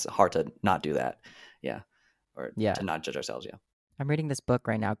the moment. It's hard to not do that. Yeah. Or to not judge ourselves. Yeah. I'm reading this book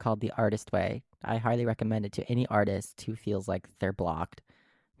right now called The Artist Way. I highly recommend it to any artist who feels like they're blocked.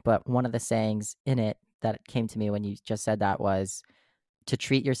 but one of the sayings in it that came to me when you just said that was to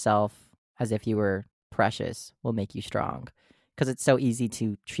treat yourself as if you were precious will make you strong. Because it's so easy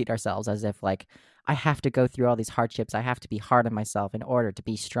to treat ourselves as if, like, I have to go through all these hardships. I have to be hard on myself in order to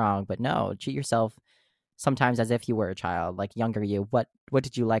be strong. But no, treat yourself sometimes as if you were a child, like younger you. What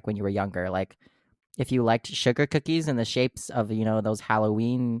did you like when you were younger? Like, if you liked sugar cookies in the shapes of, those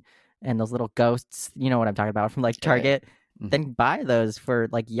Halloween and those little ghosts, you know what I'm talking about, from like Target, then buy those for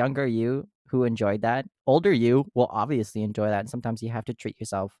like younger you who enjoyed that. Older you will obviously enjoy that. And sometimes you have to treat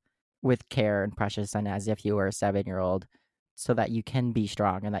yourself with care and precious and as if you were a 7-year-old so that you can be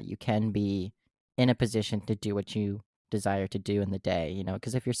strong and that you can be in a position to do what you desire to do in the day,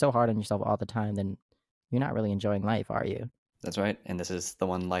 because if you're so hard on yourself all the time, then you're not really enjoying life, are you? That's right. And this is the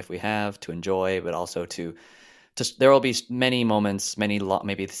one life we have to enjoy, but also to there will be many moments,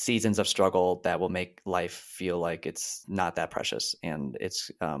 maybe seasons of struggle that will make life feel like it's not that precious, and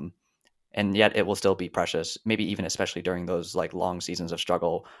and yet it will still be precious. Maybe even especially during those like long seasons of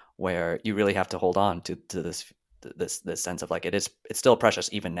struggle where you really have to hold on to this sense of like it's still precious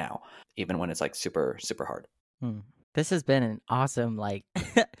even now, even when it's like super super hard. This has been an awesome like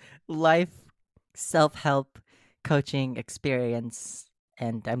life self-help coaching experience,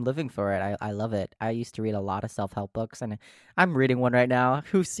 and I'm living for it. I love it. I used to read a lot of self-help books, and I'm reading one right now.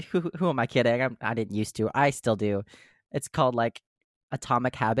 Who am I kidding? I didn't used to. I still do. It's called like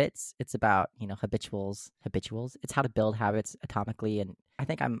Atomic Habits. It's about, habituals. It's how to build habits atomically, and I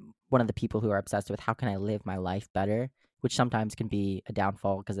think I'm one of the people who are obsessed with how can I live my life better, which sometimes can be a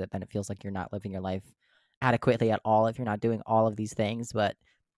downfall because then it feels like you're not living your life adequately at all if you're not doing all of these things. But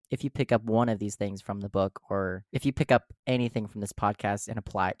if you pick up one of these things from the book, or if you pick up anything from this podcast and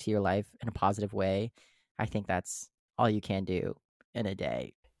apply it to your life in a positive way, I think that's all you can do in a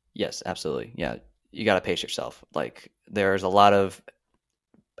day. Yes, absolutely. Yeah. You got to pace yourself. Like there's a lot of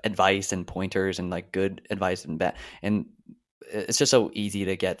advice and pointers and like good advice and bad. And it's just so easy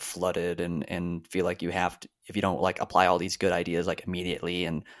to get flooded and feel like you have to, if you don't like apply all these good ideas like immediately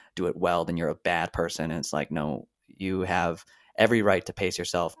and do it well, then you're a bad person. And it's like, no, you have every right to pace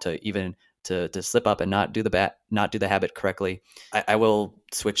yourself, to even to slip up and not do the habit correctly. I will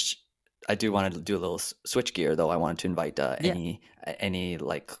switch. I do want to do a little switch gear though. I wanted to invite any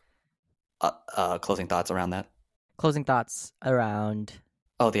like closing thoughts around that. Closing thoughts around.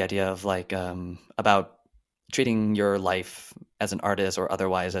 Oh, the idea of like about treating your life as an artist or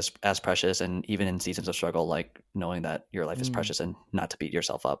otherwise as precious, and even in seasons of struggle, like knowing that your life is precious and not to beat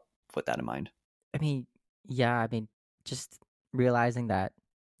yourself up with that in mind. I mean, just realizing that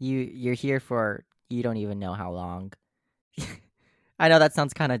you're here for you don't even know how long. I know that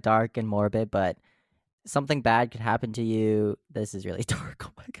sounds kind of dark and morbid, but something bad could happen to you. This is really dark.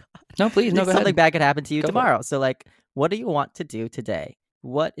 Oh my god. No, please, no. Go something ahead. bad could happen to you tomorrow. So like, what do you want to do today?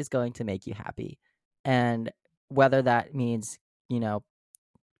 What is going to make you happy? And whether that means,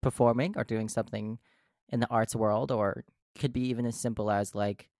 performing or doing something in the arts world, or could be even as simple as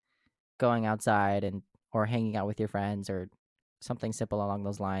like going outside or hanging out with your friends or something simple along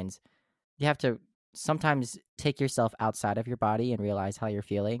those lines. You have to sometimes take yourself outside of your body and realize how you're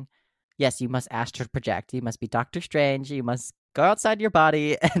feeling. Yes, you must astral project. You must be Doctor Strange. You must go outside your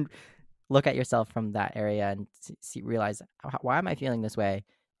body and look at yourself from that area and realize, why am I feeling this way?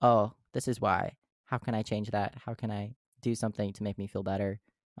 Oh, this is why. How can I change that? How can I do something to make me feel better?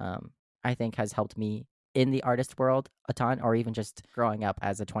 I think has helped me in the artist world a ton, or even just growing up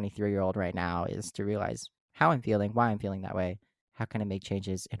as a 23-year-old right now, is to realize how I'm feeling, why I'm feeling that way. How can I make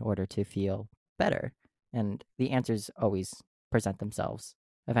changes in order to feel better? And the answers always present themselves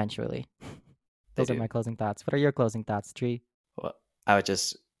eventually. Those are my closing thoughts. What are your closing thoughts, Tree? Well, I would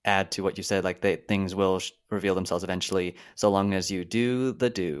just add to what you said, like things will reveal themselves eventually, so long as you do the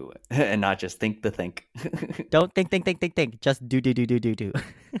do and not just think the think. Don't think. Just do.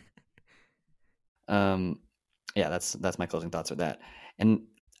 Yeah, that's my closing thoughts with that. And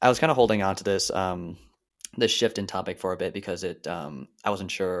I was kind of holding on to this shift in topic for a bit because I wasn't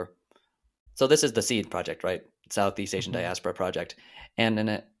sure. So this is the SEED project, right? Southeast Asian Diaspora Project, and in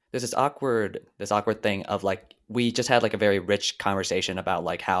it there's this awkward thing of like, we just had like a very rich conversation about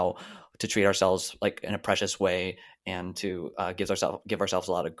like how to treat ourselves like in a precious way, and to give ourselves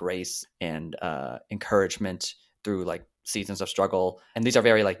a lot of grace and encouragement through like seasons of struggle. And these are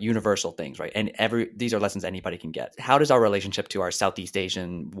very like universal things, right? And these are lessons anybody can get. How does our relationship to our Southeast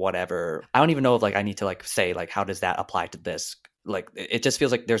Asian whatever, I don't even know if like I need to like say like, how does that apply to this? Like it just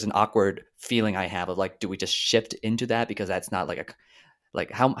feels like there's an awkward feeling I have of like, do we just shift into that? Because that's not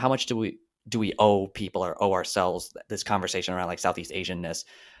like how much do we owe people or owe ourselves this conversation around like Southeast Asianness,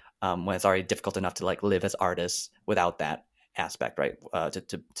 when it's already difficult enough to like live as artists without that? aspect, right?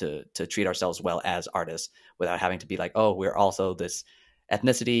 To treat ourselves well as artists without having to be like, oh, we're also this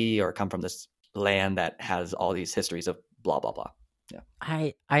ethnicity or come from this land that has all these histories of blah blah blah. Yeah.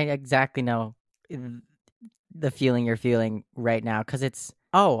 I exactly know the feeling you're feeling right now because it's,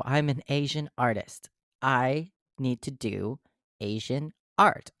 oh, I'm an Asian artist. I need to do Asian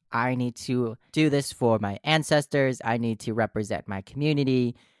art. I need to do this for my ancestors. I need to represent my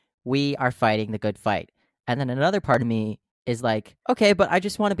community. We are fighting the good fight. And then another part of me is like, okay, but I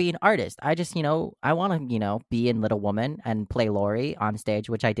just want to be an artist. I just, I want to, be in Little Woman and play Lori on stage,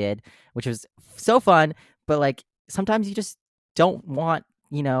 which I did, which was so fun. But like, sometimes you just don't want,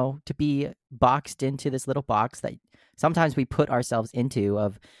 to be boxed into this little box that sometimes we put ourselves into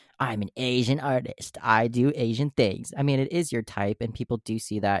of, I'm an Asian artist. I do Asian things. I mean, it is your type, and people do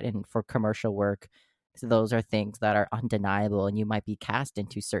see that. And for commercial work, so those are things that are undeniable, and you might be cast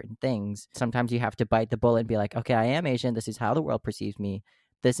into certain things. Sometimes you have to bite the bullet and be like, okay, I am Asian. This is how the world perceives me.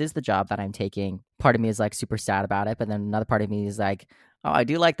 This is the job that I'm taking. Part of me is like super sad about it, but then another part of me is like, oh, I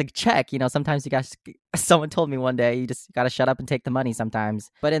do like the check. Sometimes you guys, someone told me one day, you just got to shut up and take the money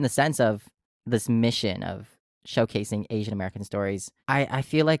sometimes. But in the sense of this mission of showcasing Asian American stories, I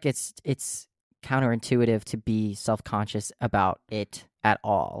feel like it's counterintuitive to be self-conscious about it at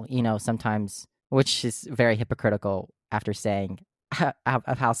all. Sometimes, which is very hypocritical after saying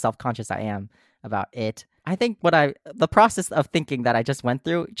of how self-conscious I am about it. I think the process of thinking that I just went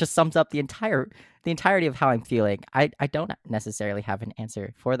through just sums up the entirety of how I'm feeling. I don't necessarily have an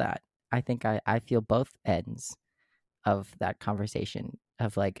answer for that. I think I feel both ends of that conversation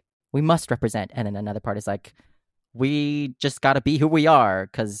of like, we must represent. And then another part is like, we just got to be who we are.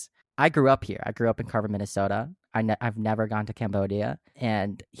 Because I grew up here. I grew up in Carver, Minnesota. I've never gone to Cambodia.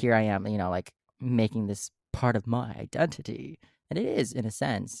 And here I am, like making this part of my identity. And it is in a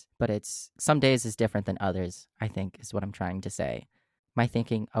sense, but it's some days is different than others, I think is what I'm trying to say. My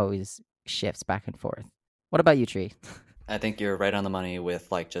thinking always shifts back and forth. What about you, Tree? I think you're right on the money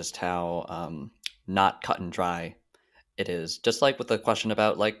with like just how not cut and dry it is. Just like with the question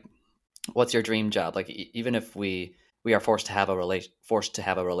about like, what's your dream job? Like even if we are forced to have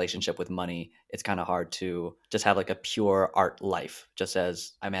a relationship with money, it's kind of hard to just have like a pure art life. Just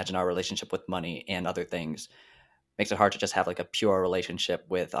as I imagine our relationship with money and other things makes it hard to just have like a pure relationship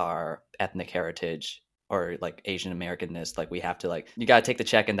with our ethnic heritage or like Asian Americanness. Like we have to like, you got to take the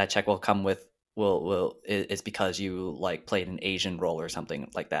check and that check will come with it's because you like played an Asian role or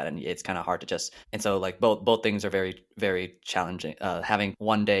something like that, and it's kind of hard to just, and so like both things are very very challenging. Having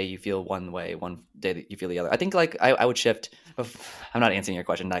one day you feel one way, one day that you feel the other. I think like I would shift. I'm not answering your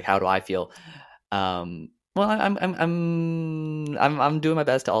question. Like how do I feel? Well, I'm doing my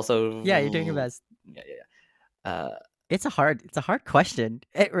best to also. Yeah, you're doing your best. Yeah. It's a hard question.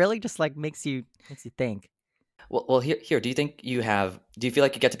 It really just like makes you think. Well, here. Do you feel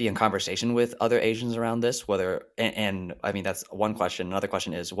like you get to be in conversation with other Asians around this? Whether, and I mean that's one question. Another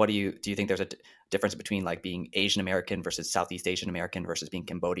question is, do you think there's a difference between like being Asian American versus Southeast Asian American versus being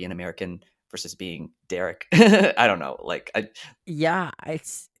Cambodian American versus being Derek? I don't know. Yeah,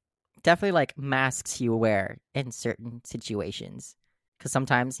 it's definitely like masks you wear in certain situations. Because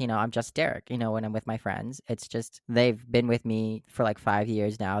sometimes, I'm just Derek, when I'm with my friends. It's just, they've been with me for like 5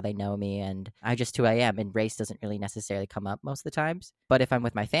 years now. They know me and I just who I am. And race doesn't really necessarily come up most of the times. But if I'm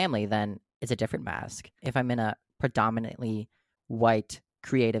with my family, then it's a different mask. If I'm in a predominantly white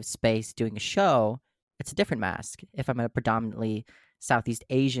creative space doing a show, it's a different mask. If I'm in a predominantly Southeast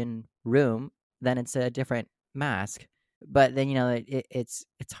Asian room, then it's a different mask. But then, it's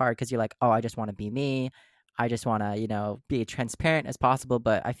hard because you're like, oh, I just want to be me. I just want to, be transparent as possible.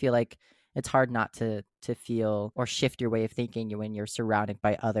 But I feel like it's hard not to feel or shift your way of thinking when you're surrounded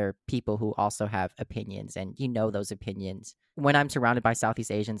by other people who also have opinions and those opinions. When I'm surrounded by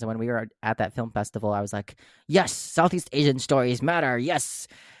Southeast Asians, and when we were at that film festival, I was like, yes, Southeast Asian stories matter. Yes,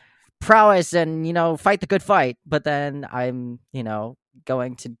 prowess and, fight the good fight. But then I'm,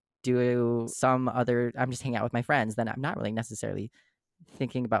 going to do I'm just hanging out with my friends. Then I'm not really necessarily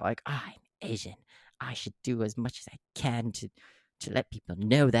thinking about like, I'm Asian. I should do as much as I can to let people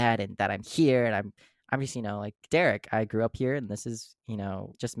know that and that I'm here and I'm just like Derek. I grew up here and this is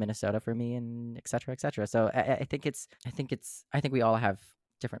just Minnesota for me and et cetera, et cetera. So I think we all have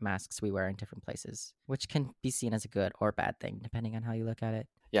different masks we wear in different places, which can be seen as a good or bad thing depending on how you look at it.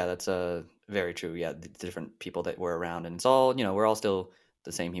 Yeah, that's very true. Yeah, the different people that we're around, and it's all we're all still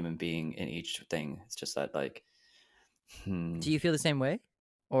the same human being in each thing. It's just that like, Do you feel the same way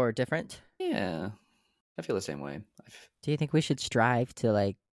or different? Yeah. I feel the same way. Do you think we should strive to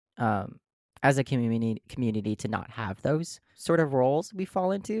like as a community to not have those sort of roles we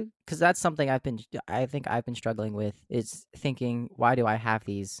fall into, because that's something I think I've been struggling with, is thinking, why do I have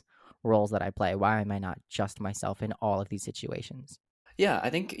these roles that I play? Why am I not just myself in all of these situations? Yeah, I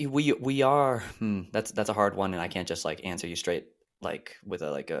think we are. That's a hard one, and I can't just like answer you straight like with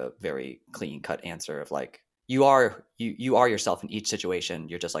a very clean cut answer of like you are yourself in each situation.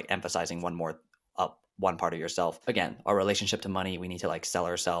 You're just like emphasizing one more up one part of yourself. Again, our relationship to money, we need to like sell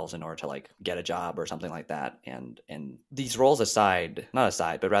ourselves in order to like get a job or something like that. And these roles aside, not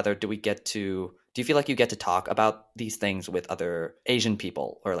aside, but rather, do you feel like you get to talk about these things with other Asian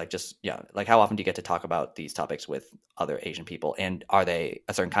people, or like just, yeah, like how often do you get to talk about these topics with other Asian people, and are they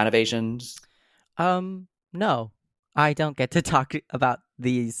a certain kind of Asians? No, I don't get to talk about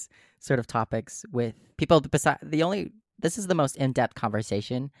these sort of topics with people. Beside the only, this is the most in depth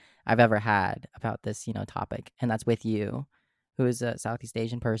conversation I've ever had about this, topic, and that's with you, who is a Southeast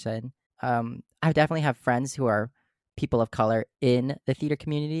Asian person. I definitely have friends who are people of color in the theater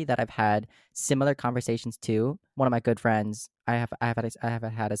community that I've had similar conversations to. One of my good friends, I have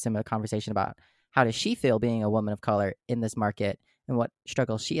had a similar conversation about how does she feel being a woman of color in this market and what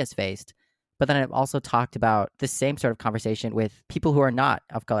struggles she has faced. But then I've also talked about the same sort of conversation with people who are not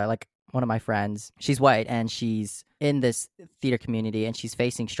of color. Like one of my friends, she's white and she's in this theater community and she's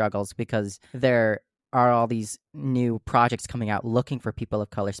facing struggles because there are all these new projects coming out looking for people of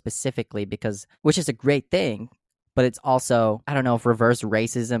color specifically, because, which is a great thing, but it's also, I don't know if reverse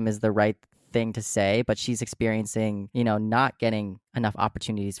racism is the right thing to say, but she's experiencing, not getting enough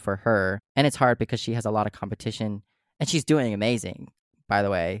opportunities for her. And it's hard because she has a lot of competition and she's doing amazing, by the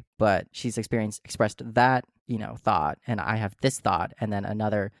way, but she's expressed that, thought, and I have this thought, and then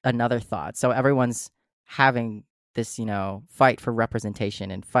another thought. So everyone's having this, fight for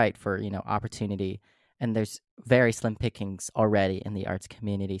representation and fight for, opportunity. And there's very slim pickings already in the arts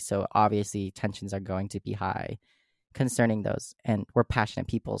community. So obviously tensions are going to be high concerning those. And we're passionate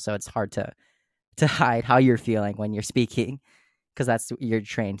people, so it's hard to hide how you're feeling when you're speaking, because that's, you're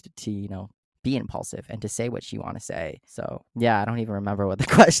trained to, be impulsive and to say what you want to say. So yeah, I don't even remember what the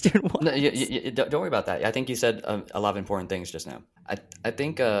question was. No, don't worry about that. I think you said a lot of important things just now. I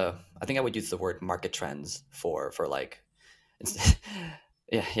think I would use the word market trends for like, it's,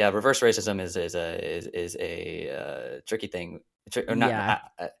 yeah. Reverse racism is a tricky thing, or not Yeah,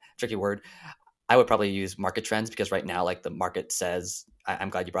 tricky word. I would probably use market trends because right now, like the market says, I'm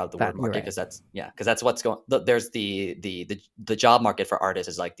glad you brought up the that word you're market right. because that's what's going. There's the job market for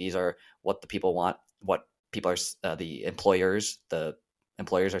artists is like these are what the people want, what people are the employers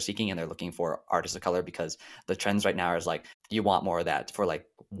are seeking, and they're looking for artists of color because the trends right now is like you want more of that for like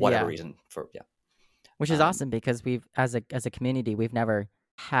whatever Yeah, reason for yeah. which is Um, awesome because we've, as a community, we've never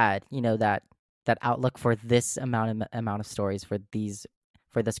had, that outlook for this amount of stories for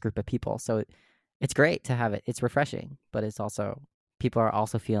this group of people. So it's great to have it. It's refreshing, but it's also, people are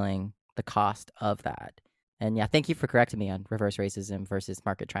also feeling the cost of that. And yeah, thank you for correcting me on reverse racism versus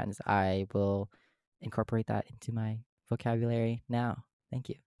market trends. I will incorporate that into my vocabulary now. Thank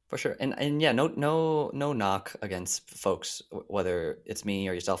you. For sure, and yeah, no knock against folks, whether it's me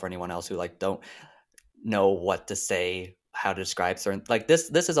or yourself or anyone else who like don't know what to say, how to describe certain like this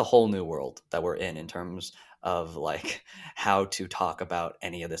is a whole new world that we're in terms of like how to talk about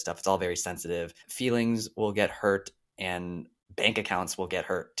any of this stuff. It's all very sensitive. Feelings will get hurt, and bank accounts will get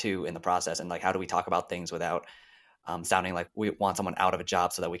hurt too in the process. And like, how do we talk about things without sounding like we want someone out of a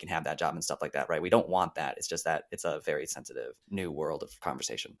job so that we can have that job and stuff like that, right? We don't want that. It's just that it's a very sensitive new world of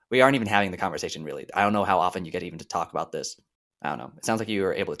conversation. We aren't even having the conversation really. I don't know how often you get even to talk about this. I don't know. It sounds like you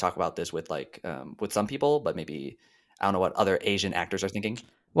were able to talk about this with like with some people, but maybe I don't know what other Asian actors are thinking.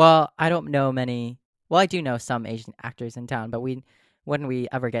 Well, I don't know many. Well, I do know some Asian actors in town, but when we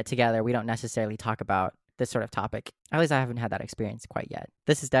ever get together, we don't necessarily talk about this sort of topic. At least I haven't had that experience quite yet.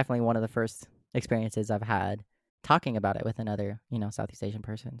 This is definitely one of the first experiences I've had talking about it with another, Southeast Asian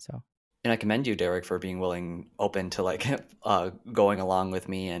person. So And I commend you, Derek, for being open to like going along with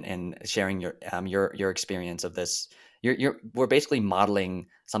me and sharing your experience of this. We're basically modeling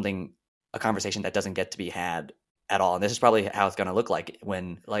something, a conversation that doesn't get to be had at all. And this is probably how it's going to look like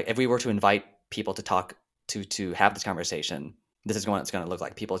when, like, if we were to invite people to talk to have this conversation, this is what it's going to look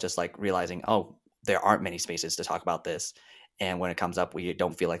like. People just like realizing, oh, there aren't many spaces to talk about this, and when it comes up, we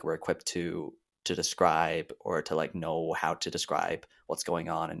don't feel like we're equipped to describe or to like know how to describe what's going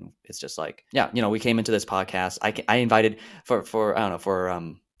on. And it's just like, yeah, we came into this podcast. I invited for I don't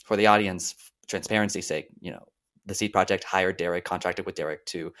know, for the audience transparency's sake, the Seed Project hired Derek, contracted with Derek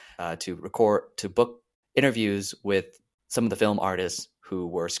to book interviews with some of the film artists who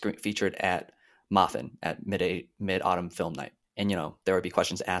were featured at Moffin at Mid Autumn Film Night. And there would be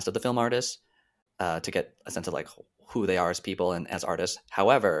questions asked of the film artists. to get a sense of like who they are as people and as artists.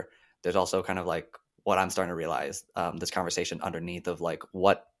 However, there's also kind of like what I'm starting to realize, this conversation underneath of like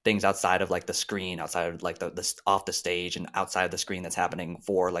what things outside of like the screen, outside of like the off the stage and outside of the screen that's happening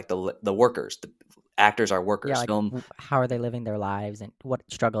for like the workers. The actors are Yeah, workers. like Film. how are they living their lives and what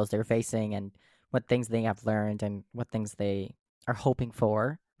struggles they're facing and what things they have learned and what things they are hoping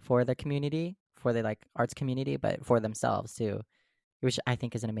for the community, for the like arts community, but for themselves too, which I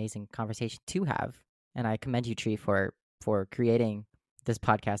think is an amazing conversation to have. And I commend you, Tree, for creating this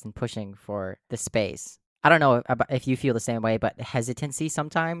podcast and pushing for the space. I don't know if you feel the same way, but hesitancy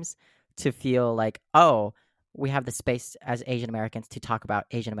sometimes to feel like, oh, we have the space as Asian Americans to talk about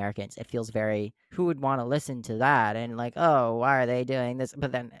Asian Americans. It feels very, who would want to listen to that? And like, oh, why are they doing this?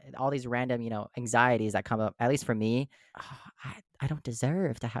 But then all these random, anxieties that come up, at least for me, oh, I don't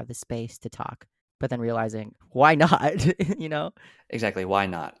deserve to have the space to talk. But then realizing, why not? Exactly. Why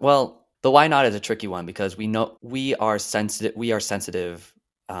not? Well, the why not is a tricky one because we know we are sensitive. We are sensitive.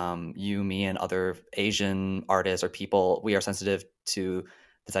 You, me, and other Asian artists or people, we are sensitive to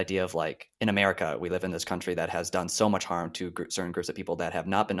this idea of like in America, we live in this country that has done so much harm to certain groups of people that have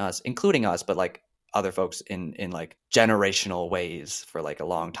not been us, including us, but like other folks in like generational ways for like a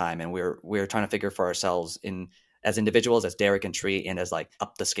long time. And we're trying to figure for ourselves in as individuals, as Derek and Tree, and as like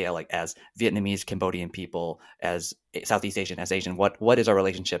up the scale, like as Vietnamese, Cambodian people, as Southeast Asian, as Asian, what is our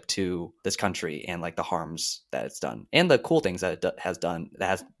relationship to this country and like the harms that it's done and the cool things that it has done, that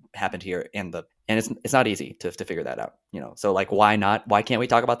has happened here, and it's not easy to figure that out, So like, why not? Why can't we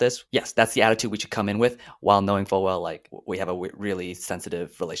talk about this? Yes, that's the attitude we should come in with, while knowing full well like we have a really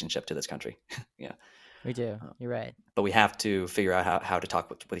sensitive relationship to this country. Yeah. We do. You're right. But we have to figure out how to talk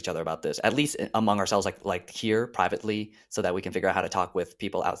with each other about this, at least among ourselves, like here privately, so that we can figure out how to talk with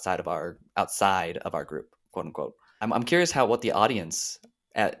people outside of our group, quote unquote. I'm curious what the audience,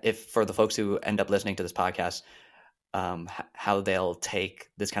 if for the folks who end up listening to this podcast, how they'll take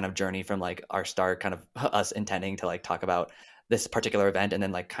this kind of journey from like our start, kind of us intending to like talk about this particular event, and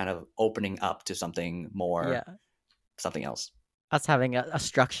then like kind of opening up to something more, Yeah. something else. Us having a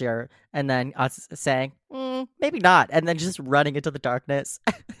structure and then us saying, maybe not, and then just running into the darkness.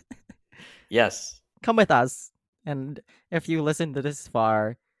 Yes. Come with us. And if you listen to this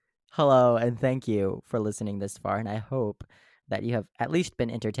far, hello and thank you for listening this far. And I hope that you have at least been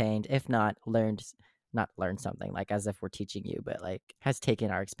entertained, if not learned something, like as if we're teaching you, but like has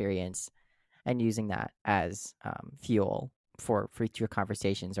taken our experience and using that as fuel for future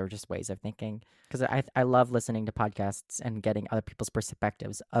conversations or just ways of thinking. Because I love listening to podcasts and getting other people's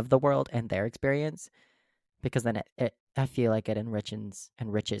perspectives of the world and their experience, because then I feel like it enriches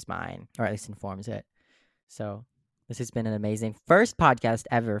mine, or at least informs it. So this has been an amazing first podcast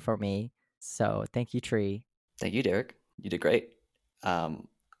ever for me. So thank you, Tree. Thank you, Derek. You did great.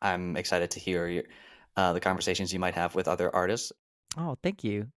 I'm excited to hear the conversations you might have with other artists. Oh, thank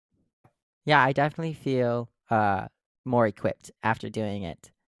you. Yeah, I definitely feel more equipped after doing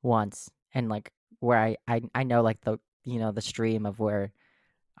it once, and like where I know like the stream of where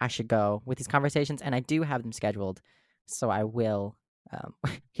I should go with these conversations, and I do have them scheduled. So I will.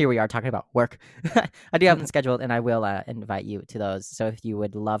 Here we are talking about work. I do have them scheduled, and I will invite you to those. So if you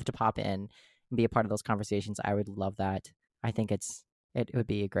would love to pop in and be a part of those conversations, I would love that. I think it would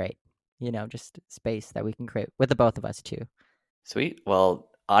be a great, just space that we can create with the both of us too. Sweet. Well,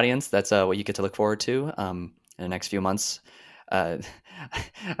 audience, that's what you get to look forward to in the next few months.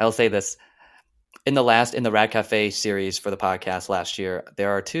 I'll say this. In the Rad Cafe series for the podcast last year, there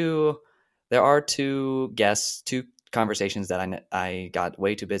are two guests, two conversations that I got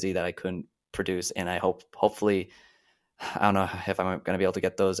way too busy that I couldn't produce, and I hopefully, I don't know if I'm going to be able to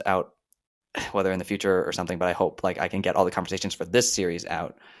get those out, whether in the future or something, but I hope like I can get all the conversations for this series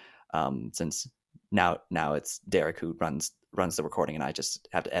out, since now it's Derek who runs the recording and I just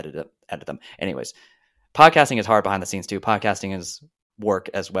have to edit them. Anyways, podcasting is hard behind the scenes too. Podcasting is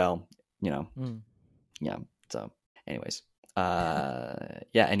work as well, Yeah. So anyways,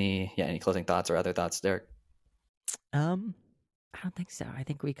 any closing thoughts or other thoughts, Derek? I don't think so. I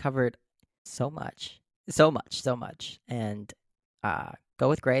think we covered so much, and go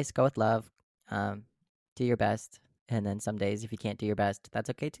with grace, go with love, do your best, and then some days if you can't do your best,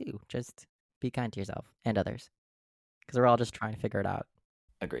 that's okay too. Just be kind to yourself and others, because we're all just trying to figure it out.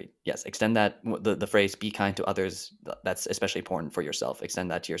 Agreed. Yes. Extend that, the phrase, be kind to others. That's especially important for yourself. Extend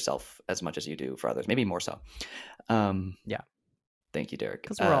that to yourself as much as you do for others, maybe more so. Yeah. Thank you, Derek.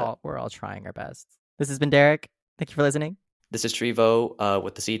 Because we're all trying our best. This has been Derek. Thank you for listening. This is Trevo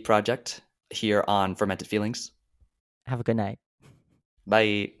with the Seed Project here on Fermented Feelings. Have a good night.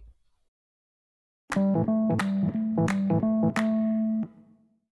 Bye.